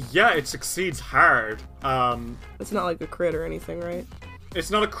 Yeah, it succeeds hard. It's not like a crit or anything, right?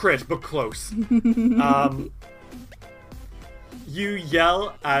 It's not a crit, but close. You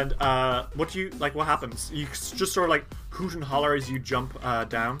yell, and what happens? You just sort of hoot and holler as you jump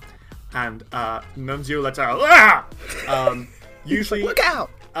down, and Nunzio lets out. Ah! Usually, look out!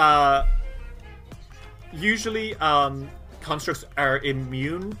 usually constructs are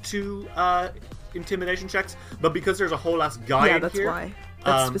immune to intimidation checks, but because there's a whole ass guy Yeah, in that's here, why.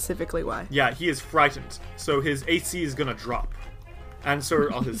 That's specifically why. yeah, he is frightened, so his AC is gonna drop, and so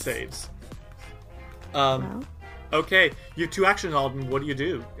are all his saves. Wow. Okay, you have 2 actions, Alden. What do you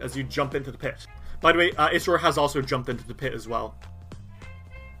do as you jump into the pit? By the way, Isra has also jumped into the pit as well.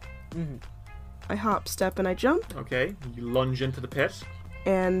 I hop, step, and I jump, Okay, you lunge into the pit.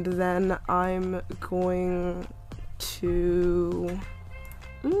 and then I'm going to.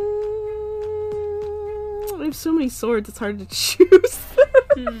 I have so many swords; it's hard to choose.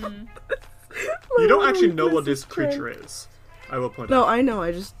 You don't actually know what this creature is. I will point No, out. I know.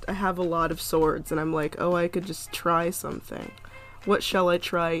 I have a lot of swords, and I'm like, oh, I could just try something. What shall I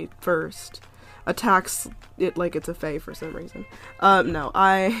try first? Attacks it like it's a fae for some reason. No,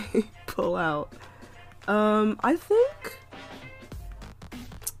 I pull out. I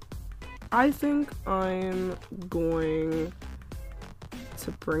think I'm going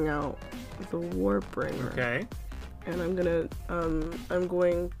to bring out the Warbringer. Okay. And I'm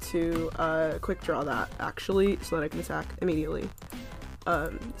going to quick draw that actually, so that I can attack immediately.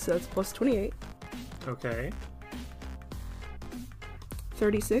 So that's plus 28. Okay.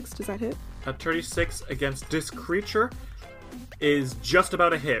 36, does that hit? A 36 against this creature is just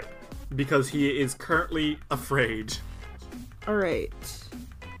about a hit, because he is currently afraid. Alright.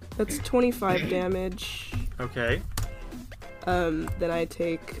 That's 25 damage. Okay. Then I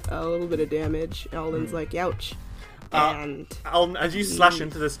take a little bit of damage. Alden's like, ouch. And Alden, as you slash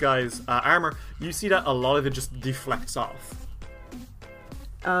into this guy's armor, you see that a lot of it just deflects off.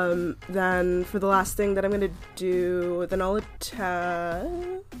 then for the last thing that I'm gonna do, then I'll attack.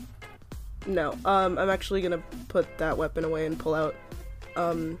 No, I'm actually gonna put that weapon away and pull out.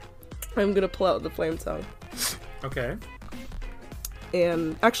 I'm gonna pull out the flame tongue. Okay.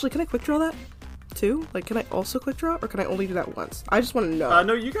 And actually, can I quick draw that too? Like, can I also quick draw, or can I only do that once? I just want to know.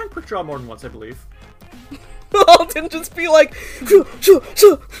 No, you can quick draw more than once, I believe. Alden just be like, Let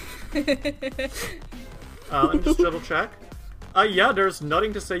me just double check. Yeah, there's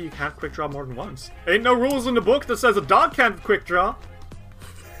nothing to say you can't quick draw more than once. Ain't no rules in the book that says a dog can't quick draw.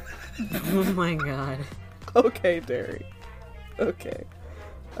 Oh my god. Okay, Derry. Okay.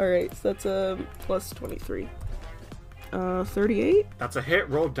 Alright, so that's a plus 23. 38? That's a hit.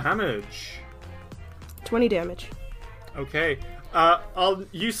 Roll damage. 20 damage. Okay.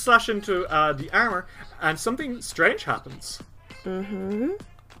 You slash into the armor, and something strange happens. Mm-hmm.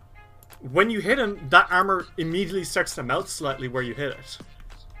 When you hit him, that armor immediately starts to melt slightly where you hit it.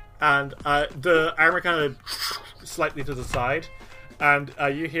 And the armor kind of slightly to the side, and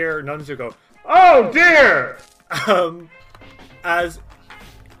you hear Nunzio go, Oh dear! as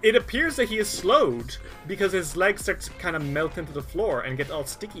it appears that he is slowed because his legs start to kind of melt into the floor and get all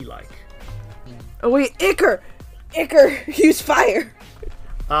sticky-like. Oh wait, Iker! Iker! Use fire!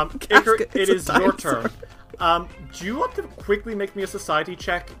 Iker, it's it a is your dinosaur. turn. Do you want to quickly make me a society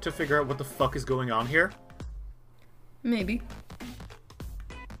check to figure out what the fuck is going on here? Maybe.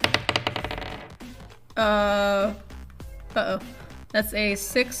 Uh-oh. That's a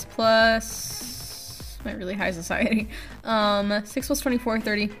 6 plus... my really high society. 6 plus 24,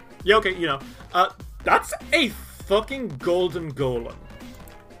 30. Yeah, okay, you know. That's a fucking golden golem.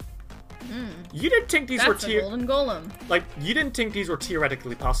 You didn't think these were That's a golden golem. like, you didn't think these were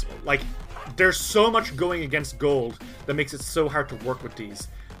theoretically possible. Like, there's so much going against gold that makes it so hard to work with these.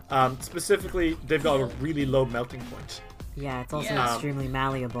 Specifically, they've got a really low melting point. Yeah, it's also Yeah. extremely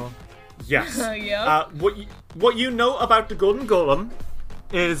malleable. Yes. Yep. What you know about the golden golem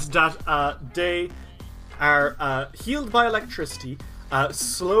is that they are healed by electricity,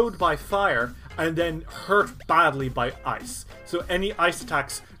 slowed by fire, and then hurt badly by ice. So any ice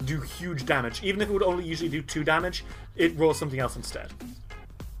attacks do huge damage. Even if it would only usually do 2 damage, it rolls something else instead.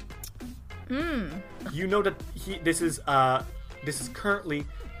 You know that this is currently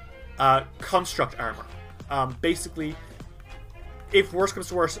construct armor. Basically, if worse comes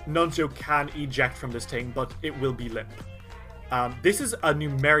to worse, Nunzio can eject from this thing, but it will be limp. This is a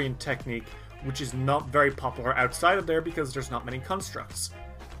Numerian technique, which is not very popular outside of there because there's not many constructs.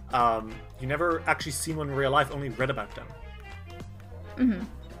 You never actually seen one in real life, only read about them. Mm-hmm.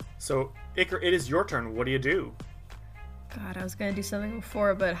 So, Iker, it is your turn. What do you do? God, I was gonna do something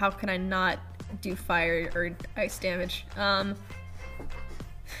before, but how can I not do fire or ice damage? I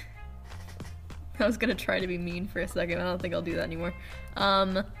was gonna try to be mean for a second. I don't think I'll do that anymore.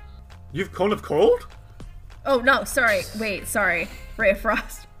 You've Cone of Cold? Oh, no, sorry. Wait, sorry. Ray of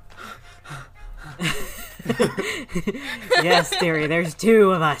Frost. Yes, Theory, there's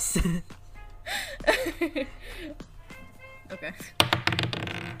 2 of us. Okay.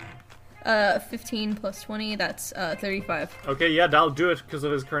 15 plus 20, that's 35. Okay, yeah, that'll do it because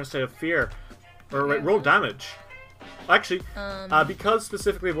of his current state of fear. Or wait, roll damage. Actually, because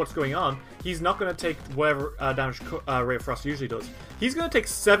specifically of what's going on, he's not going to take whatever damage Ray of Frost usually does. He's going to take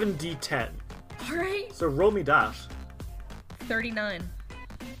 7d10. Alright. So roll me that. 39.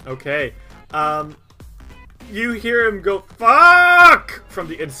 Okay. You hear him go, fuck! From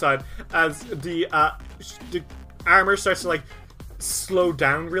the inside as the armor starts to, like, slow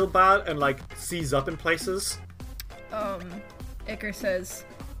down real bad and, like, seize up in places. Iker says,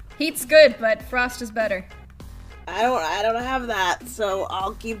 heat's good, but frost is better. I don't have that, so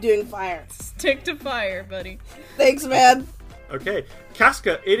I'll keep doing fire. Stick to fire, buddy. Thanks, man. Okay.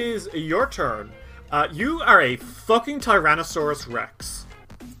 Casca, it is your turn. You are a fucking Tyrannosaurus Rex.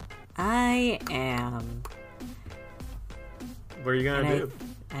 I am. What are you gonna do?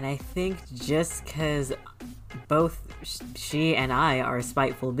 And I think just because both she and I are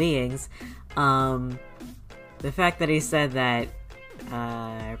spiteful beings, the fact that he said that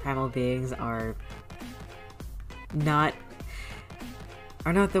primal beings are not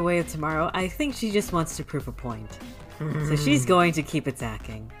the way of tomorrow, I think she just wants to prove a point. So she's going to keep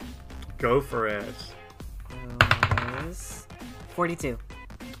attacking. Go for it. 42.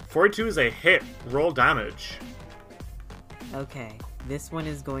 42 is a hit. Roll damage. Okay, this one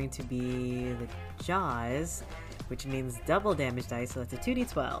is going to be the Jaws, which means double damage dice, so that's a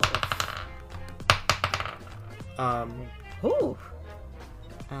 2d12. Ooh.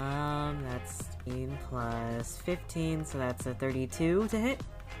 That's 15 plus 15, so that's a 32 to hit?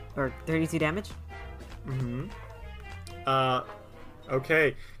 Or 32 damage?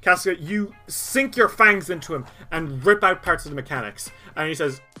 Okay. Casca, you sink your fangs into him and rip out parts of the mechanics. And he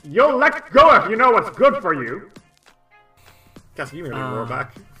says, You'll let go if you know what's good for you. Casca, you maybe roar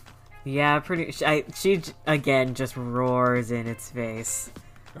back. Yeah, she again just roars in its face.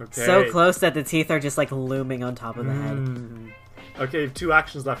 Okay. So close that the teeth are just like looming on top of the head. Okay, 2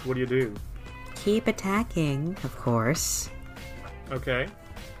 actions left. What do you do? Keep attacking, of course. Okay.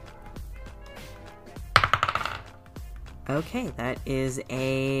 Okay, that is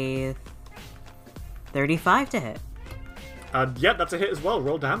a 35 to hit. Yeah, that's a hit as well.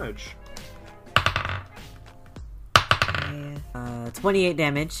 Roll damage. 28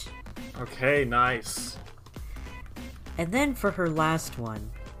 damage. Okay, nice. And then for her last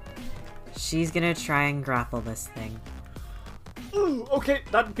one, she's gonna try and grapple this thing. Ooh, okay,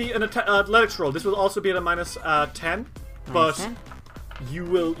 that'd be an athletics roll. This will also be at a minus 10. But 10? you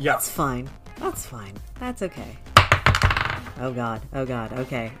will, yeah. That's fine. That's fine. That's okay. Oh god.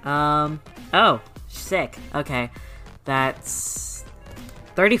 Okay. Oh, sick. Okay. That's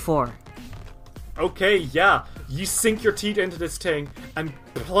 34. Okay, yeah. You sink your teeth into this thing and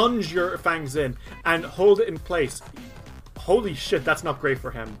plunge your fangs in and hold it in place. Holy shit, that's not great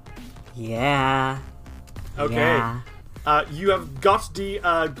for him. Yeah. Okay. Yeah. You have got the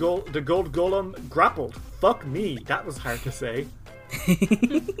gold golem grappled. Fuck me, that was hard to say.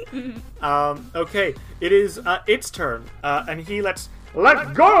 Okay, it is its turn, and he lets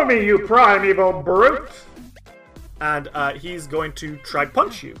go of me, you primeval brute! And he's going to try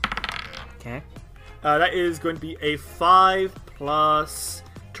punch you. Okay. That is going to be a 5 plus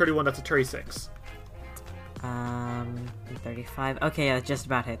 31. That's a 36. 35. Okay, yeah, just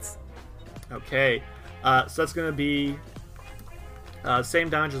about hits. Okay, so that's going to be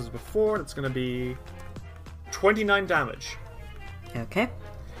same damage as before. That's going to be 29 damage. Okay.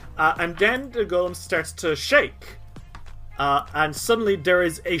 And then the golem starts to shake. And suddenly there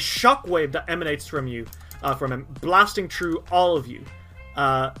is a shockwave that emanates from him, blasting through all of you.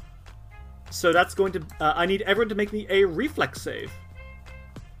 So that's going to... I need everyone to make me a reflex save.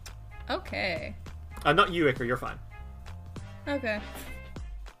 Okay. Not you, Iker, you're fine. Okay.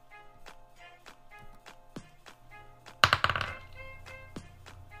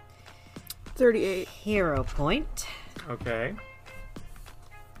 $38. Hero point. Okay.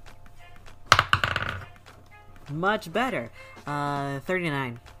 Much better.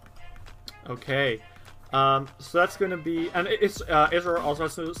 39. Okay. So that's going to be... And Isra also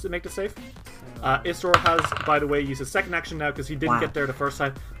has to make the save. Isra has, by the way, used his second action now because he didn't get there the first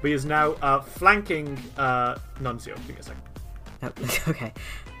time, but he is now flanking Nunzio. Give me a second. Oh, okay.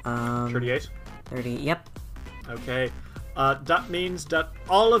 38. 30, yep. Okay. That means that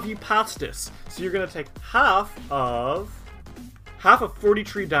all of you pass this. So you're going to take half of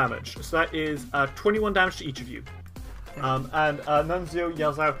 43 damage. So that is 21 damage to each of you. And Nunzio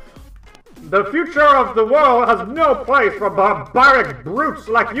yells out, The future of the world has no place for barbaric brutes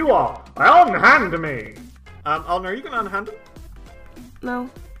like you all. Unhand me! Alner, are you going to unhand him? No.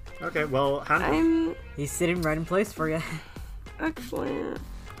 Okay, well, hand him. He's sitting right in place for you. Actually...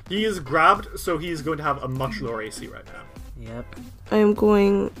 He is grabbed, so he is going to have a much lower AC right now. Yep. I am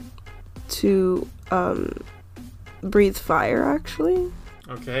going to breathe fire, actually.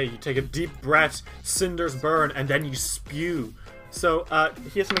 Okay, you take a deep breath, cinders burn, and then you spew. So,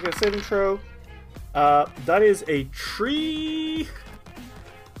 he has to make a saving throw. That is a 3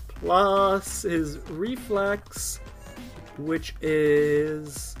 plus his reflex, which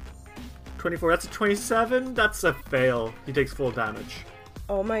is 24. That's a 27. That's a fail. He takes full damage.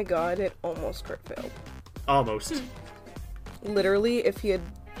 Oh my god, it almost crit failed. Almost. Literally, if he had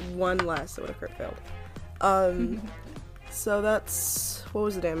one less, it would have crit failed. So that's... What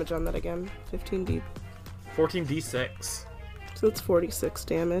was the damage on that again? 15d. 14d6. So it's 46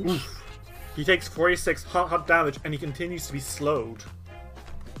 damage. Oof. He takes 46 hot damage, and he continues to be slowed.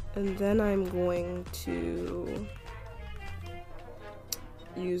 And then I'm going to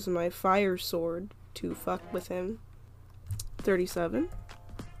use my fire sword to fuck with him. 37.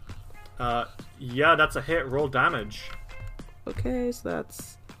 Yeah, that's a hit. Roll damage. Okay, so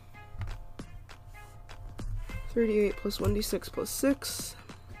that's 38 plus 1d6 plus 6.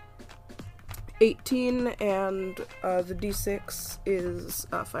 18, and the d6 is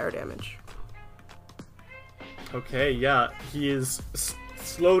fire damage. Okay, yeah, he is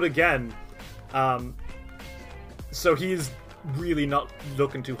slowed again. So he's really not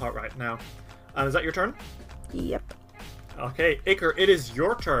looking too hot right now. Is that your turn? Yep. Okay, Iker, it is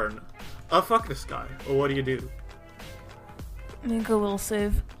your turn. Fuck this guy. What do you do? I'm gonna go will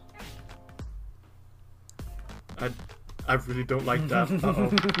save. I really don't like that. Uh-oh.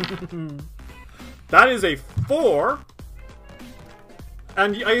 That is a 4.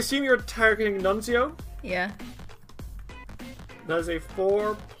 And I assume you're targeting Nunzio? Yeah. That is a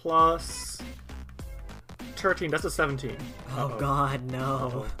 4 plus 13. That's a 17. Oh Uh-oh. god,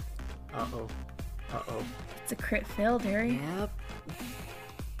 no. Uh-oh. Uh-oh. It's a crit fail, Derry. Yep.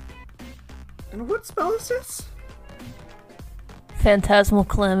 And what spell is this? Phantasmal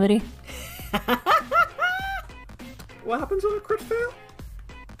Calamity. What happens on a crit fail?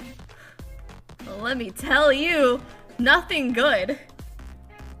 Well, let me tell you, nothing good.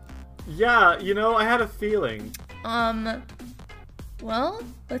 Yeah, you know, I had a feeling. Well,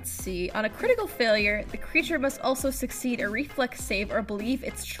 let's see. On a critical failure, the creature must also succeed a reflex save or believe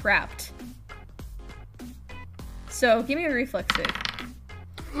it's trapped. So, give me a reflex save.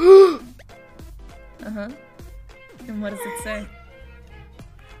 Uh-huh. And what does it say?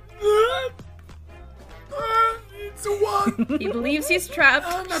 It's a 1! He believes he's trapped,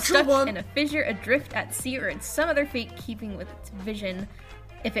 natural stuck 1. in a fissure, adrift at sea, or in some other fate keeping with its vision.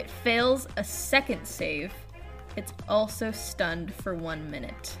 If it fails a second save, it's also stunned for 1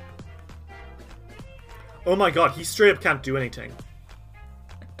 minute. Oh my god, he straight up can't do anything.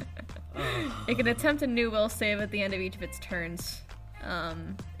 It can attempt a new will save at the end of each of its turns.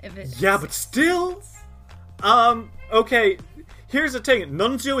 If it Yeah, but still... okay, here's the thing.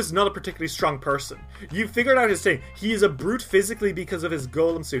 Nunzio is not a particularly strong person. You figured out his thing. He is a brute physically because of his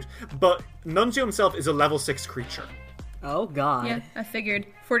golem suit, but Nunzio himself is a level 6 creature. Oh god. Yeah, I figured.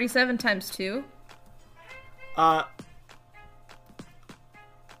 47 times 2. Oh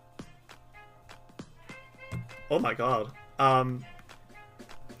my god.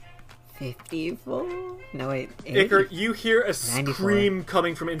 54? No, wait. 80? Iker, you hear a 94. scream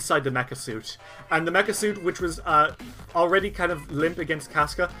coming from inside the mecha suit. And the mecha suit, which was already kind of limp against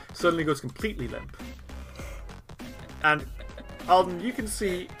Casca, suddenly goes completely limp. And Alden, you can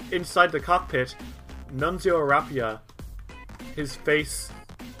see inside the cockpit, Nunzio Arapia, his face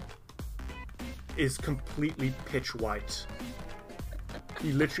is completely pitch white.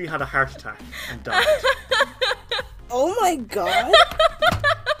 He literally had a heart attack and died. Oh my god!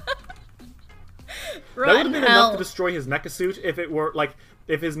 That would have been hell. enough to destroy his mecha suit if it were like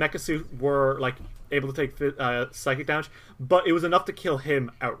if his mecha suit were like able to take psychic damage, but it was enough to kill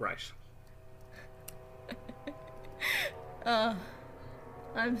him outright.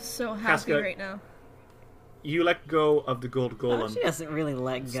 I'm so happy Casca, right now. You let go of the gold Oh, golem. she doesn't really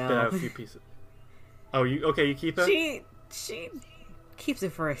let Spit out a go. few pieces. Oh, you okay? You keep it. She keeps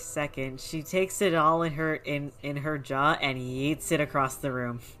it for a second. She takes it all in her jaw and yeets it across the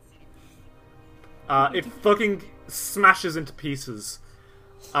room. It fucking smashes into pieces.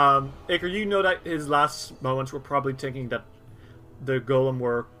 Iker, you know that his last moments were probably thinking that the golem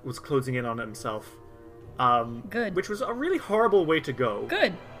was closing in on himself. Good. Which was a really horrible way to go.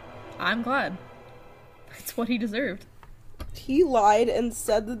 Good. I'm glad. It's what he deserved. He lied and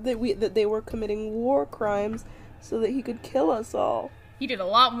said that they were committing war crimes so that he could kill us all. He did a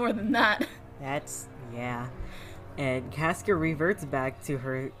lot more than that. Yeah. And Casca reverts back to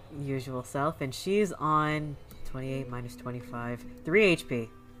her usual self, and she's on 28 minus 25, 3 HP.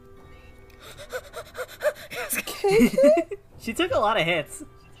 She took a lot of hits.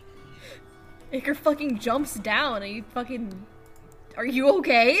 Iker fucking jumps down and you fucking... Are you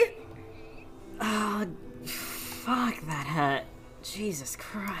okay? Oh, fuck, that hurt. Jesus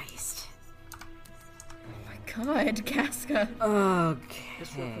Christ. Oh my god, Casca. Okay.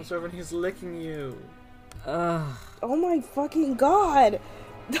 His weapon's over and he's licking you. Ugh. Oh my fucking god.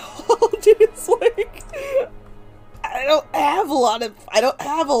 Dude, it's like... I don't have a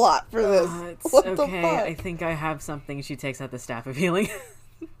lot for this. It's What okay. the fuck? I think I have something. She takes out the staff of healing.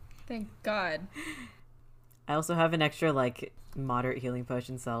 Thank god. I also have an extra, like, moderate healing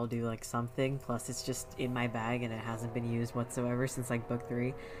potion, so I'll do, like, something. Plus, it's just in my bag, and it hasn't been used whatsoever since, like, book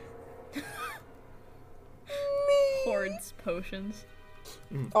 3. Hordes potions.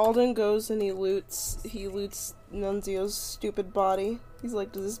 Alden goes and he loots Nunzio's stupid body. He's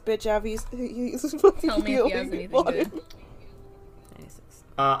like, does this bitch have he's fucking Tell me if he has anything good. 96.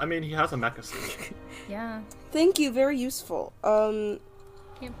 I mean, he has a mecha suit. Yeah. Thank you, very useful.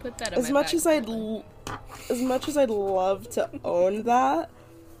 Can't put that in As my much bag, as I'd probably. as much as I'd love to own that,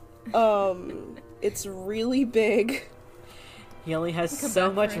 it's really big. He only has Come so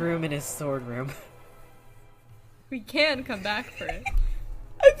back much for it. room in his sword room. We can come back for it.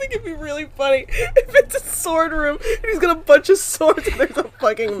 I think it'd be really funny if it's a sword room and he's got a bunch of swords and there's a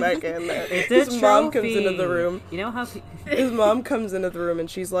fucking mecha in there. It's His a mom comes trophy. into the room. You know how His mom comes into the room and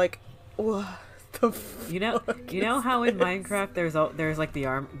she's like, "What the you know how in Minecraft there's like the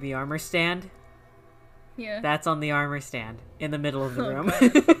armor stand? Yeah. That's on the armor stand in the middle of the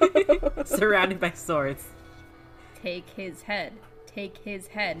room. Surrounded by swords. Take his head. Take his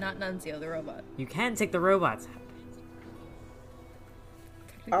head, not Nunzio the robot. You can take the robot's head.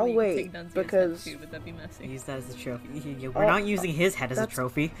 I'll Technically, you could wait, take Nunzio's because- head too, but that'd be messy. Use that as a trophy. We're not using his head as a that's-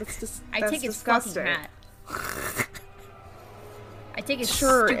 trophy. I take his disgusting. fucking hat. I take his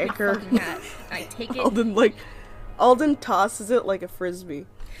Sure, stupid Iker. fucking hat. I take it. Alden tosses it like a frisbee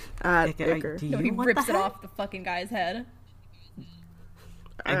at Iker. Do No, you he want rips the it hat? off the fucking guy's head.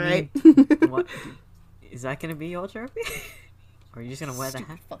 I Alright. mean, what is that gonna be your trophy? Or are you just gonna wear the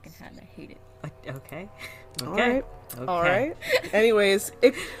Stupid hat? fucking hat, and I hate it. Okay. Okay. Alright. Okay. Alright. Anyways,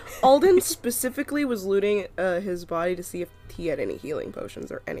 Alden specifically was looting his body to see if he had any healing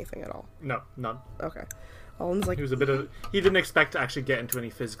potions or anything at all. No, none. Okay. Alden's like, He didn't expect to actually get into any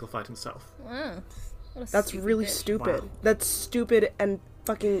physical fight himself. Wow. What a that's stupid really bitch. stupid. Wow. That's stupid and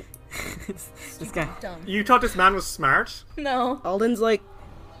fucking... This guy. Dumb. You thought this man was smart? No. Alden's like...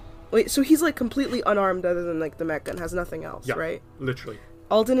 Wait, so he's like completely unarmed other than like the mecha and has nothing else, Yeah, right? literally.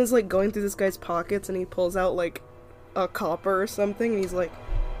 Alden is like going through this guy's pockets and he pulls out like a copper or something and he's like...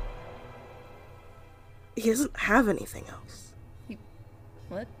 He doesn't have anything else.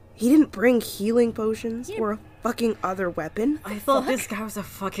 What? He didn't bring healing potions He- or a fucking other weapon. I thought this guy was a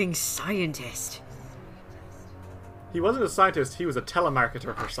fucking scientist. He wasn't a scientist, he was a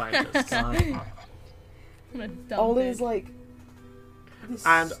telemarketer for scientists. God. What a dumb Alden's bitch. like...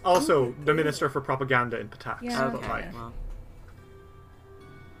 And also the Minister for Propaganda in Patax. Yeah, But, okay. like, Well,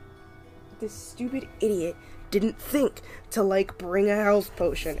 This stupid idiot didn't think to like bring a health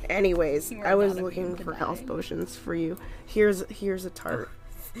potion. Anyways, You are I was not looking immune to for health dying. potions for you. Here's a tart.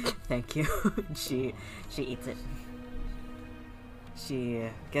 thank you. she eats it. She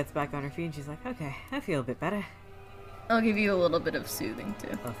gets back on her feet and she's like, okay, I feel a bit better. I'll give you a little bit of soothing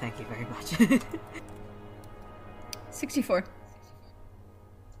too. Oh, thank you very much. 64.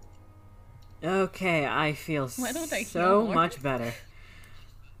 Okay, I feel Why don't I heal so more? much better.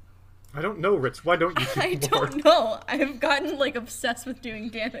 I don't know, Ritz. Why don't you do I more? don't know. I've gotten like obsessed with doing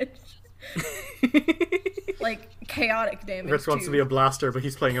damage. Like chaotic damage. Ritz wants to too. be a blaster, but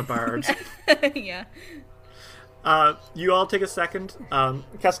he's playing a bard. Yeah. You all take a second.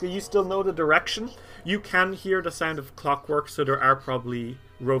 Casca, you still know the direction. You can hear the sound of clockwork, so there are probably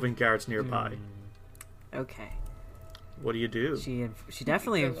roving guards nearby. Okay. What do you do? She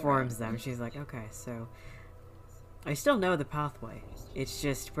definitely Go informs around. them. She's like, okay, so I still know the pathway. It's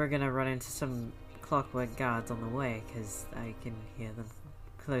just we're gonna run into some clockwork guards on the way because I can hear them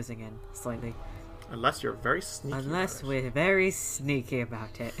closing in slightly. Unless you're very sneaky. Unless about it. we're very sneaky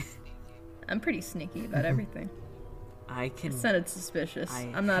about it. I'm pretty sneaky about everything. I can. It sounded suspicious.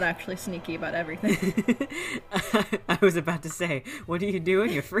 I- I'm not actually sneaky about everything. I was about to say, what do you do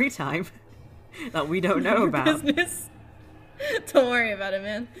in your free time that we don't know about? Business. Don't worry about it,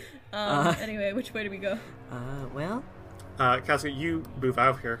 man. Anyway, which way do we go? Well, Casca, you move out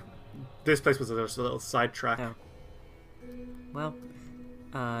of here. This place was just a little sidetrack. oh. Well,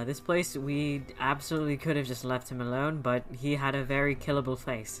 this place, we absolutely could have just left him alone, but he had a very killable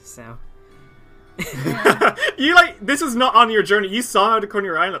face, so... You this is not on your journey. You saw him out of the corner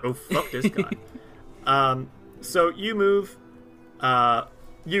of your eye, like, oh fuck this guy. So you move.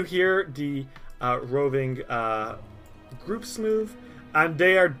 You hear the roving groups move, and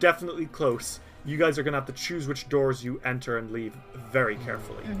they are definitely close. You guys are gonna have to choose which doors you enter and leave very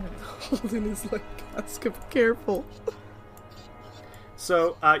carefully. Alden is like, Casca, be careful.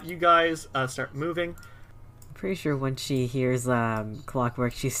 So you guys start moving. Pretty sure when she hears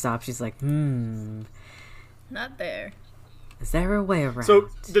Clockwork, she stops. She's like, Not there. is there a way around? So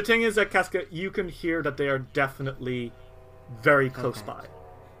the thing is that Casca, you can hear that they are definitely very close by,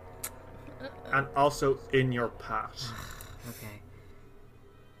 and also in your path. Okay.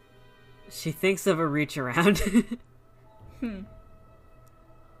 She thinks of a reach around.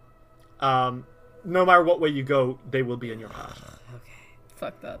 No matter what way you go, they will be in your path. Okay.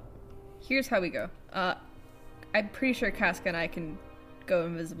 Fucked up. Here's how we go. I'm pretty sure Casca and I can go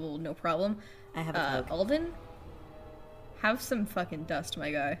invisible, no problem. I have a cloak. Alden, have some fucking dust,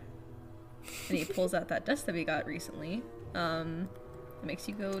 my guy. And he pulls out that dust that we got recently. It makes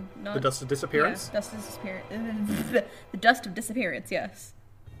you go not... The dust of disappearance? Yeah, dust of disappearance. The dust of disappearance, yes.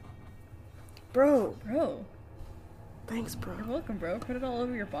 Bro. Bro. Thanks, bro. You're welcome, bro. Put it all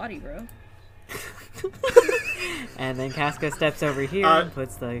over your body, bro. And then Casca steps over here and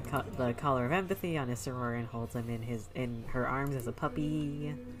puts the collar of empathy on Isseror and holds him in her arms as a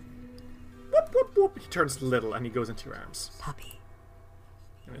puppy. Whoop, whoop, whoop. He turns little and he goes into your arms. Puppy.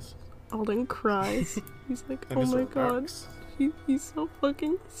 Anyways. Alden cries. He's like, And oh his my little god. barks. He's so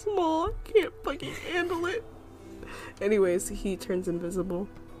fucking small. I can't fucking handle it. Anyways, he turns invisible.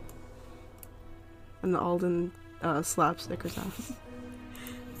 And Alden slaps Snicker's ass.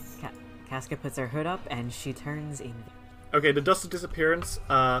 Casca puts her hood up and she turns in. Okay, the dust of disappearance,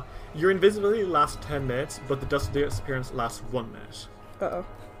 your invisibility lasts 10 minutes, but the dust of disappearance lasts 1 minute. Uh-oh.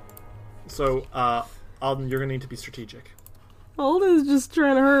 So, Alden, you're gonna need to be strategic. Alden's just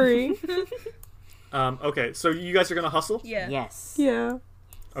trying to hurry. Okay, so you guys are gonna hustle? Yeah. Yes. Yeah.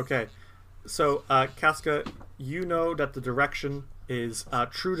 Okay. So, Casca, you know that the direction is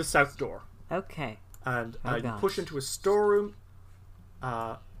through the south door. Okay. And you gosh. push into a storeroom.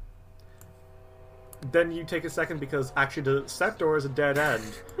 Then you take a second because actually the south door is a dead end,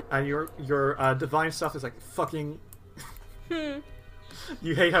 and your divine stuff is like fucking.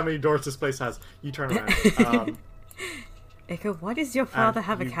 You hate how many doors this place has. You turn around. Echo, why does your father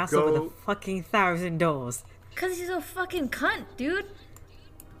have a you castle with go- a fucking 1,000 doors? Cause he's a fucking cunt, dude.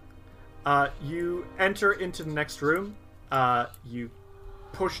 You enter into the next room. You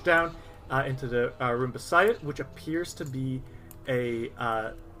push down into the room beside it, which appears to be a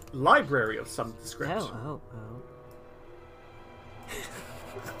library of some description.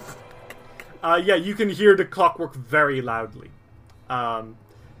 Yeah, you can hear the clockwork very loudly.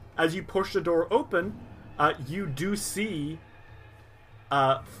 As you push the door open, you do see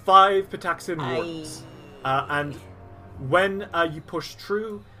 5 Pitaxian wards. And when you push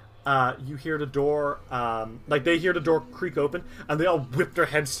through, you hear the door, they hear the door creak open, and they all whip their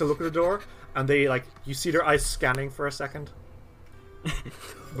heads to look at the door, and they, you see their eyes scanning for a second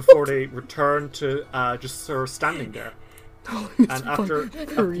before they return to just sort of standing there. And after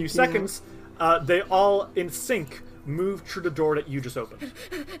a few seconds, they all, in sync, move through the door that you just opened.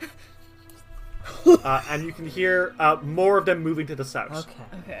 And you can hear more of them moving to the south.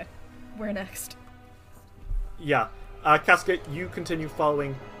 Okay. Where next? Yeah. Casca, you continue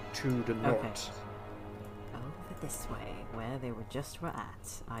following to the north. Over this way, where they were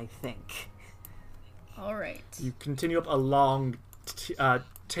at, I think. Alright. You continue up a long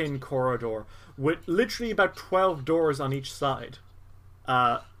tin corridor with literally about 12 doors on each side.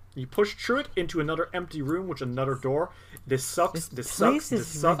 You push through it into another empty room with another door. This sucks. This sucks. This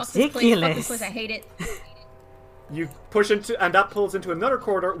sucks. Ridiculous. Fuck this place, I hate it. You push into, and that pulls into another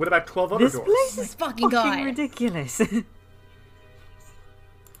corridor with about 12 other This doors. place Oh is my fucking God. ridiculous.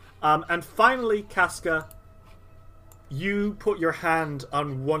 And finally, Casca, you put your hand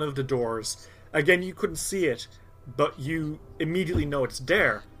on one of the doors. Again, you couldn't see it, but you immediately know it's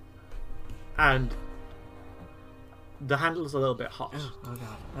there. And the handle is a little bit hot. Oh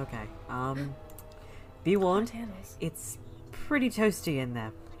god. Okay. Be warned. It's pretty toasty in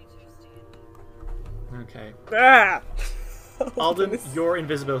there. Okay. Ah! Alden, your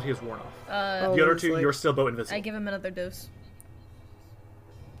invisibility is worn off. The other two, you're still both invisible. I give him another dose.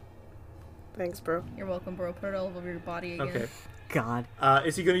 Thanks, bro. You're welcome, bro. Put it all over your body again. Okay. God.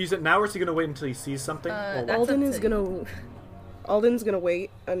 Is he going to use it now, or is he going to wait until he sees something? Or what? That's Alden's up to gonna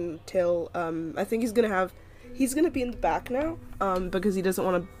wait until I think he's gonna be in the back now because he doesn't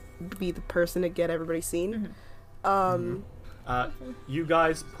want to be the person to get everybody seen. Mm-hmm. You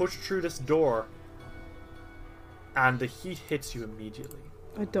guys push through this door, and the heat hits you immediately.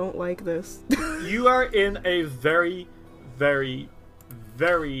 I don't like this. You are in a very, very,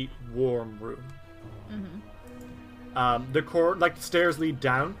 very warm room. The stairs lead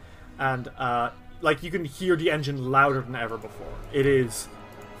down, and you can hear the engine louder than ever before. It is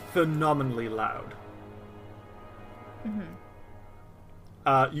phenomenally loud.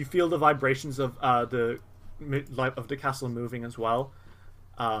 You feel the vibrations of the castle moving as well.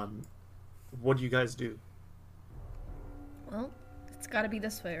 What do you guys do? Well, it's got to be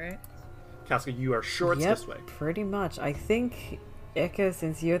this way, right? Casca, you are sure it's this way. Pretty much. I think, Ika,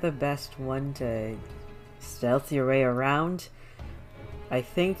 since you're the best one to stealth your way around, I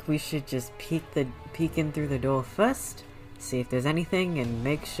think we should just peek in through the door first, see if there's anything, and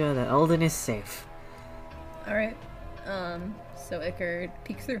make sure that Alden is safe. Alright. So Iker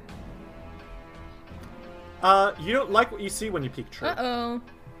peeks through. You don't like what you see when you peek through. Uh-oh.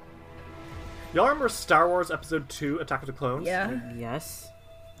 Y'all remember Star Wars Episode 2, Attack of the Clones? Yeah. Yes.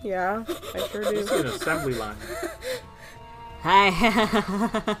 Yeah, I sure do. It's an assembly line.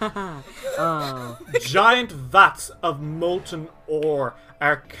 Hi. Oh. Giant vats of molten ore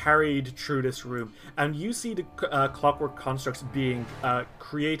are carried through this room, and you see the clockwork constructs being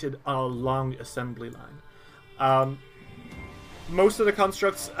created along the assembly line. Most of the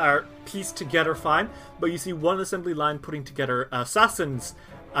constructs are pieced together fine, but you see one assembly line putting together assassins,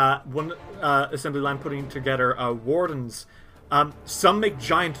 one assembly line putting together wardens. Some make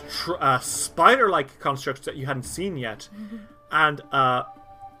giant spider-like constructs that you hadn't seen yet. And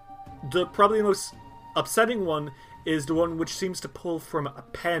the probably most upsetting one is the one which seems to pull from a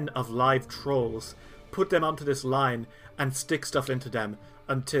pen of live trolls, put them onto this line, and stick stuff into them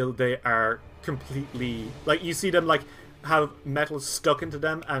until they are completely... Like, you see them, like, have metal stuck into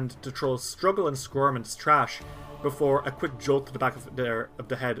them, and the trolls struggle and squirm and trash before a quick jolt to the back of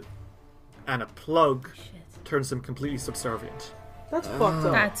the head and a plug turns them completely subservient. That's fucked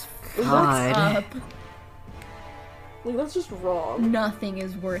up. That's God. fucked up. Like, that's just wrong. Nothing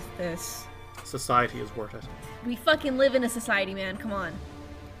is worth this. Society is worth it. We fucking live in a society, man. Come on.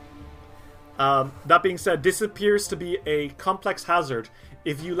 That being said, this appears to be a complex hazard.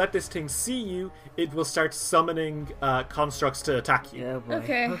 If you let this thing see you, it will start summoning constructs to attack you. Yeah, boy.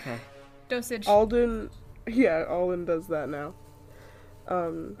 Okay. Okay. Dosage. Alden does that now.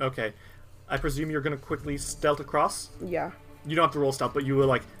 Okay. I presume you're going to quickly stealth across? Yeah. You don't have to roll stealth, but you will,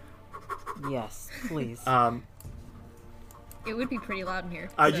 like... Yes, please. It would be pretty loud in here.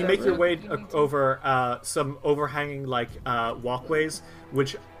 You make your way you need to- over some overhanging, walkways,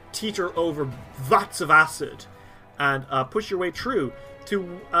 which teeter over vats of acid, and push your way through to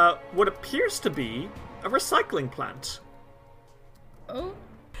what appears to be a recycling plant. Oh.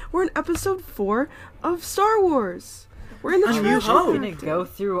 We're in episode 4 of Star Wars. We're in the I trash was gonna compactor. go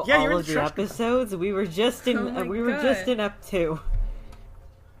through Yeah, you're all in of the the trash episodes. We were just in. Oh my we were God. just in up 2.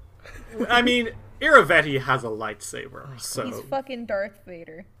 I mean, Iravetti has a lightsaber, He's so... fucking Darth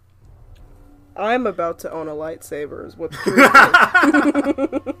Vader. I'm about to own a lightsaber, is what the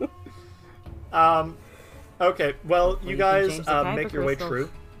truth is. Okay, well, you you can guys change the type make of your way crystals.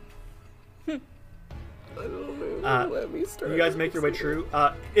 through. I don't know. Let me start. You guys make your way through.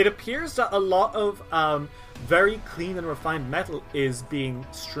 It appears that a lot of very clean and refined metal is being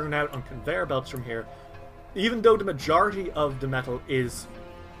strewn out on conveyor belts from here. Even though the majority of the metal is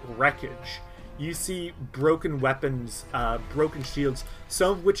wreckage, you see broken weapons, broken shields, some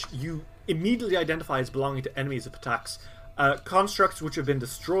of which you immediately identify as belonging to enemies of attacks. Constructs which have been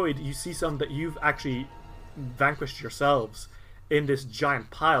destroyed, you see some that you've actually vanquished yourselves in this giant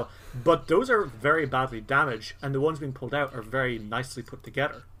pile, but those are very badly damaged, and the ones being pulled out are very nicely put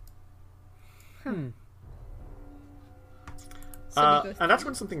together. So we go And that's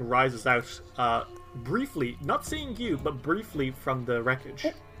when something rises out, briefly, not seeing you, but briefly from the wreckage.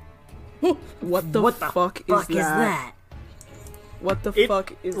 What the fuck is that? What the It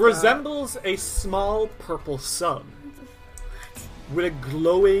fuck is resembles a small purple sun with a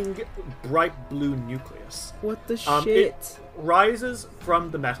glowing bright blue nucleus. that? What the It shit? rises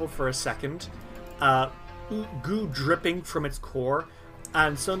from the metal for a second, goo dripping from its core,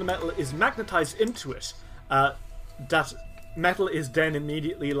 and some of the metal is magnetized into it. That metal is then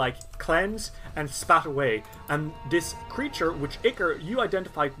immediately cleansed and spat away, and this creature, which Iker, you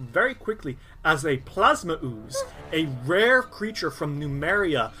identified very quickly as a plasma ooze, a rare creature from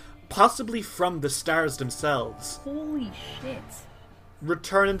Numeria, possibly from the stars themselves, Holy shit.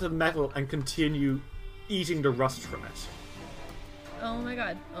 return into the metal and continue eating the rust from it. Oh my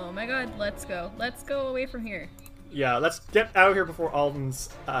god. Oh my god. Let's go. Let's go away from here. Yeah, let's get out of here before Alden's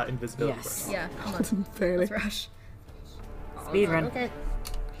invisibility Yes. wears off. Yeah, come on. Panic. Let's rush. Speedrun. Okay.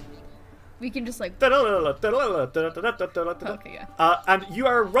 We can just like. Okay, yeah. And you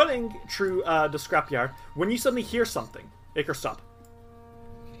are running through the scrapyard when you suddenly hear something. Iker, stop.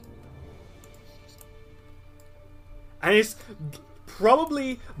 And it's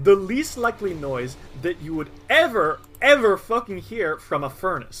probably the least likely noise that you would ever fucking hear from a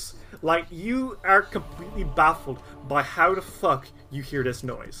furnace. Like, you are completely baffled by how the fuck you hear this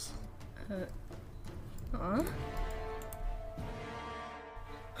noise. Huh?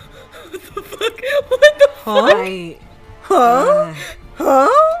 What the fuck? Huh?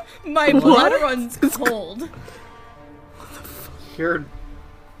 My blood runs cold. Hear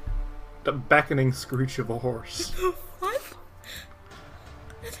the beckoning screech of a horse. What?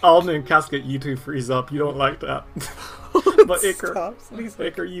 Alden and Casket, you two freeze up. You don't like that. But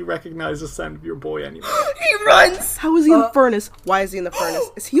Iker, you recognize the sound of your boy anyway. He runs! How is he in the furnace? Why is he in the furnace?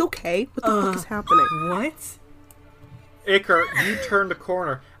 Is he okay? What the fuck is happening? What? Iker, you turn the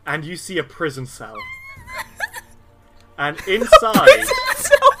corner and you see a prison cell. And inside...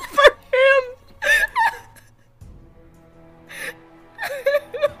 So for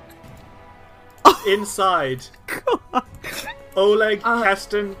him! Inside... God. Oleg,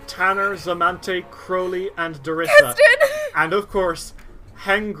 Keston, Tanner, Zamante, Crowley, and Darissa. Keston! And of course,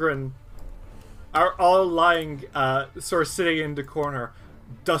 Hengren are all lying, sort of sitting in the corner,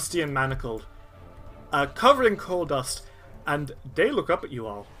 dusty and manacled, covered in coal dust, and they look up at you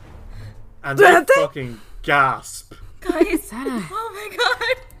all. And they fucking gasp. Guys, oh my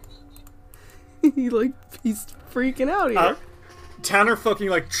god. He's freaking out here. Tanner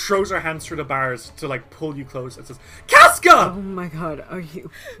fucking, throws her hands through the bars to, pull you close and says, Casca! Oh my god, are you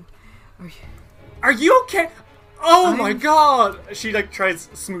okay? Oh my god! She, tries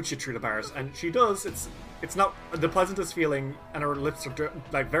to smooch you through the bars, and she does. It's not the pleasantest feeling, and her lips are,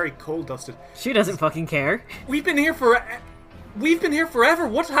 very cold dusted. She doesn't fucking care. We've been here forever.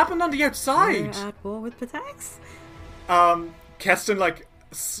 What happened on the outside? We're at war with Pitax? Keston,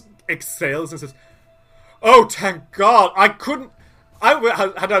 exhales and says, oh, thank God, I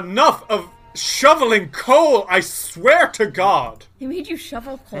had enough of shoveling coal, I swear to God. They made you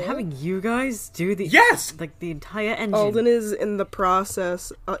shovel coal? They're having you guys do the... Yes! The entire engine. Alden is in the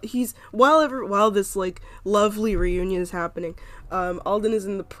process, while this, lovely reunion is happening, Alden is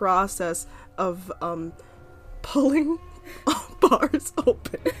in the process of, pulling bars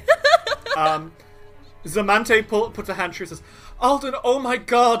open. Zamante puts a hand through and says, Alden, oh my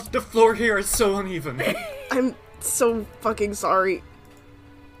God, the floor here is so uneven. I'm so fucking sorry.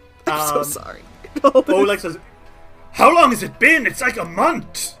 I'm so sorry. Oleg says, how long has it been? It's like a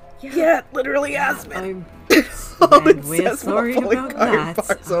month. Yeah, it literally has been. We're sorry about that.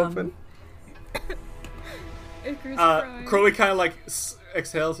 Bars open. Crowley kind of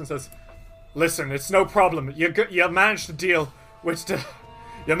exhales and says, listen, it's no problem. You managed to deal with the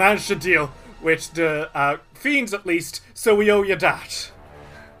fiends at least, so we owe you that.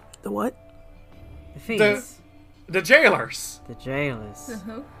 The what? The fiends. The jailers. The jailers.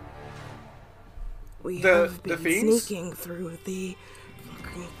 Uh-huh. We have been fiends? sneaking through the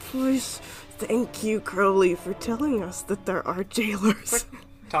fucking place. Thank you, Crowley, for telling us that there are jailers.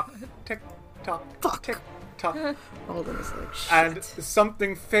 Talk, tick, tock, Fuck. tick, tock. Alden is shit. And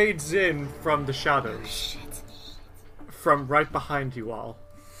something fades in from the shadows. From right behind you all.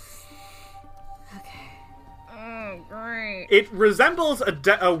 Oh, great. It resembles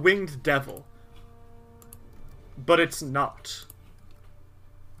a winged devil. But it's not.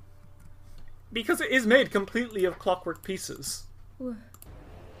 Because it is made completely of clockwork pieces.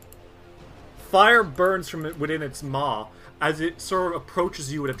 Fire burns from within its maw as it sort of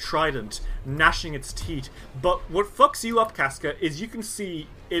approaches you with a trident, gnashing its teeth. But what fucks you up, Casca, is you can see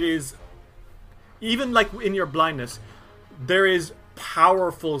it is, even in your blindness, there is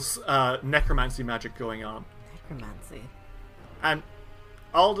powerful necromancy magic going on. Necromancy. And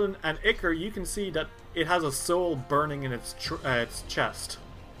Alden and Iker, you can see that it has a soul burning in its chest.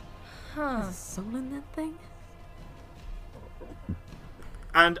 Huh. Is a soul in that thing?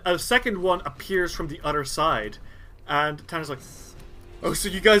 And a second one appears from the other side. And Tanner's like, oh, so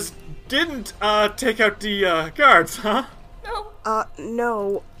you guys didn't take out the guards, huh? No.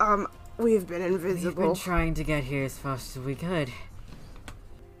 No. We've been invisible. We've been trying to get here as fast as we could.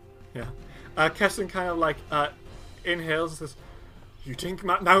 Yeah. Keston kind of inhales and says, you think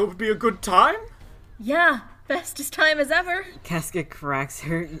now would be a good time? Yeah. Bestest time as ever. Casca cracks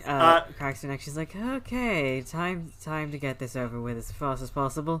her neck. She's like, okay, time to get this over with as fast as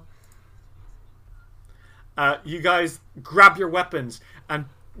possible. You guys grab your weapons and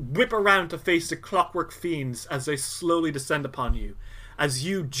whip around to face the clockwork fiends as they slowly descend upon you. as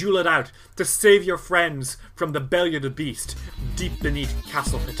you duel it out to save your friends from the belly of the beast deep beneath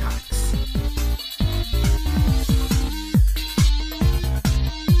Castle Pitax.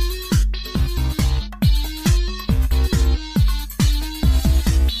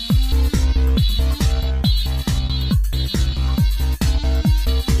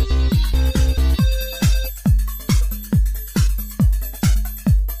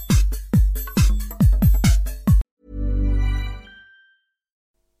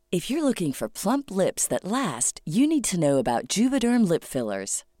 If you're looking for plump lips that last, you need to know about Juvederm lip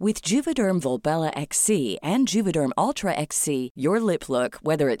fillers. With Juvederm Volbella XC and Juvederm Ultra XC, your lip look,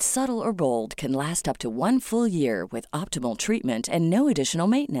 whether it's subtle or bold, can last up to 1 full year with optimal treatment and no additional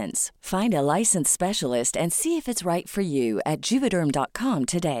maintenance. Find a licensed specialist and see if it's right for you at Juvederm.com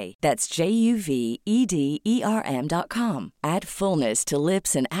today. That's JUVEDERM.com. Add fullness to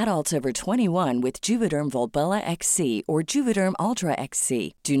lips in adults over 21 with Juvederm Volbella XC or Juvederm Ultra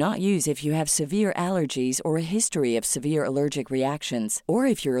XC. Do not use if you have severe allergies or a history of severe allergic reactions, or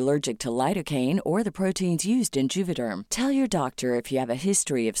if you're allergic to lidocaine or the proteins used in Juvederm. Tell your doctor if you have a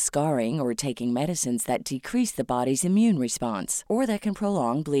history of scarring or taking medicines that decrease the body's immune response or that can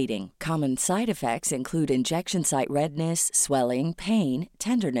prolong bleeding. Common side effects include injection site redness, swelling, pain,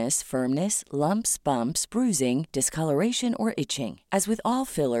 tenderness, firmness, lumps, bumps, bruising, discoloration, or itching. As with all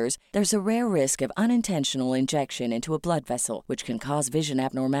fillers, there's a rare risk of unintentional injection into a blood vessel, which can cause vision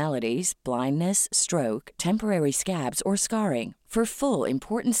abnormalities, blindness, stroke, temporary scabs, or scarring. For full,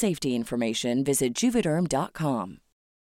 important safety information, visit Juvederm.com.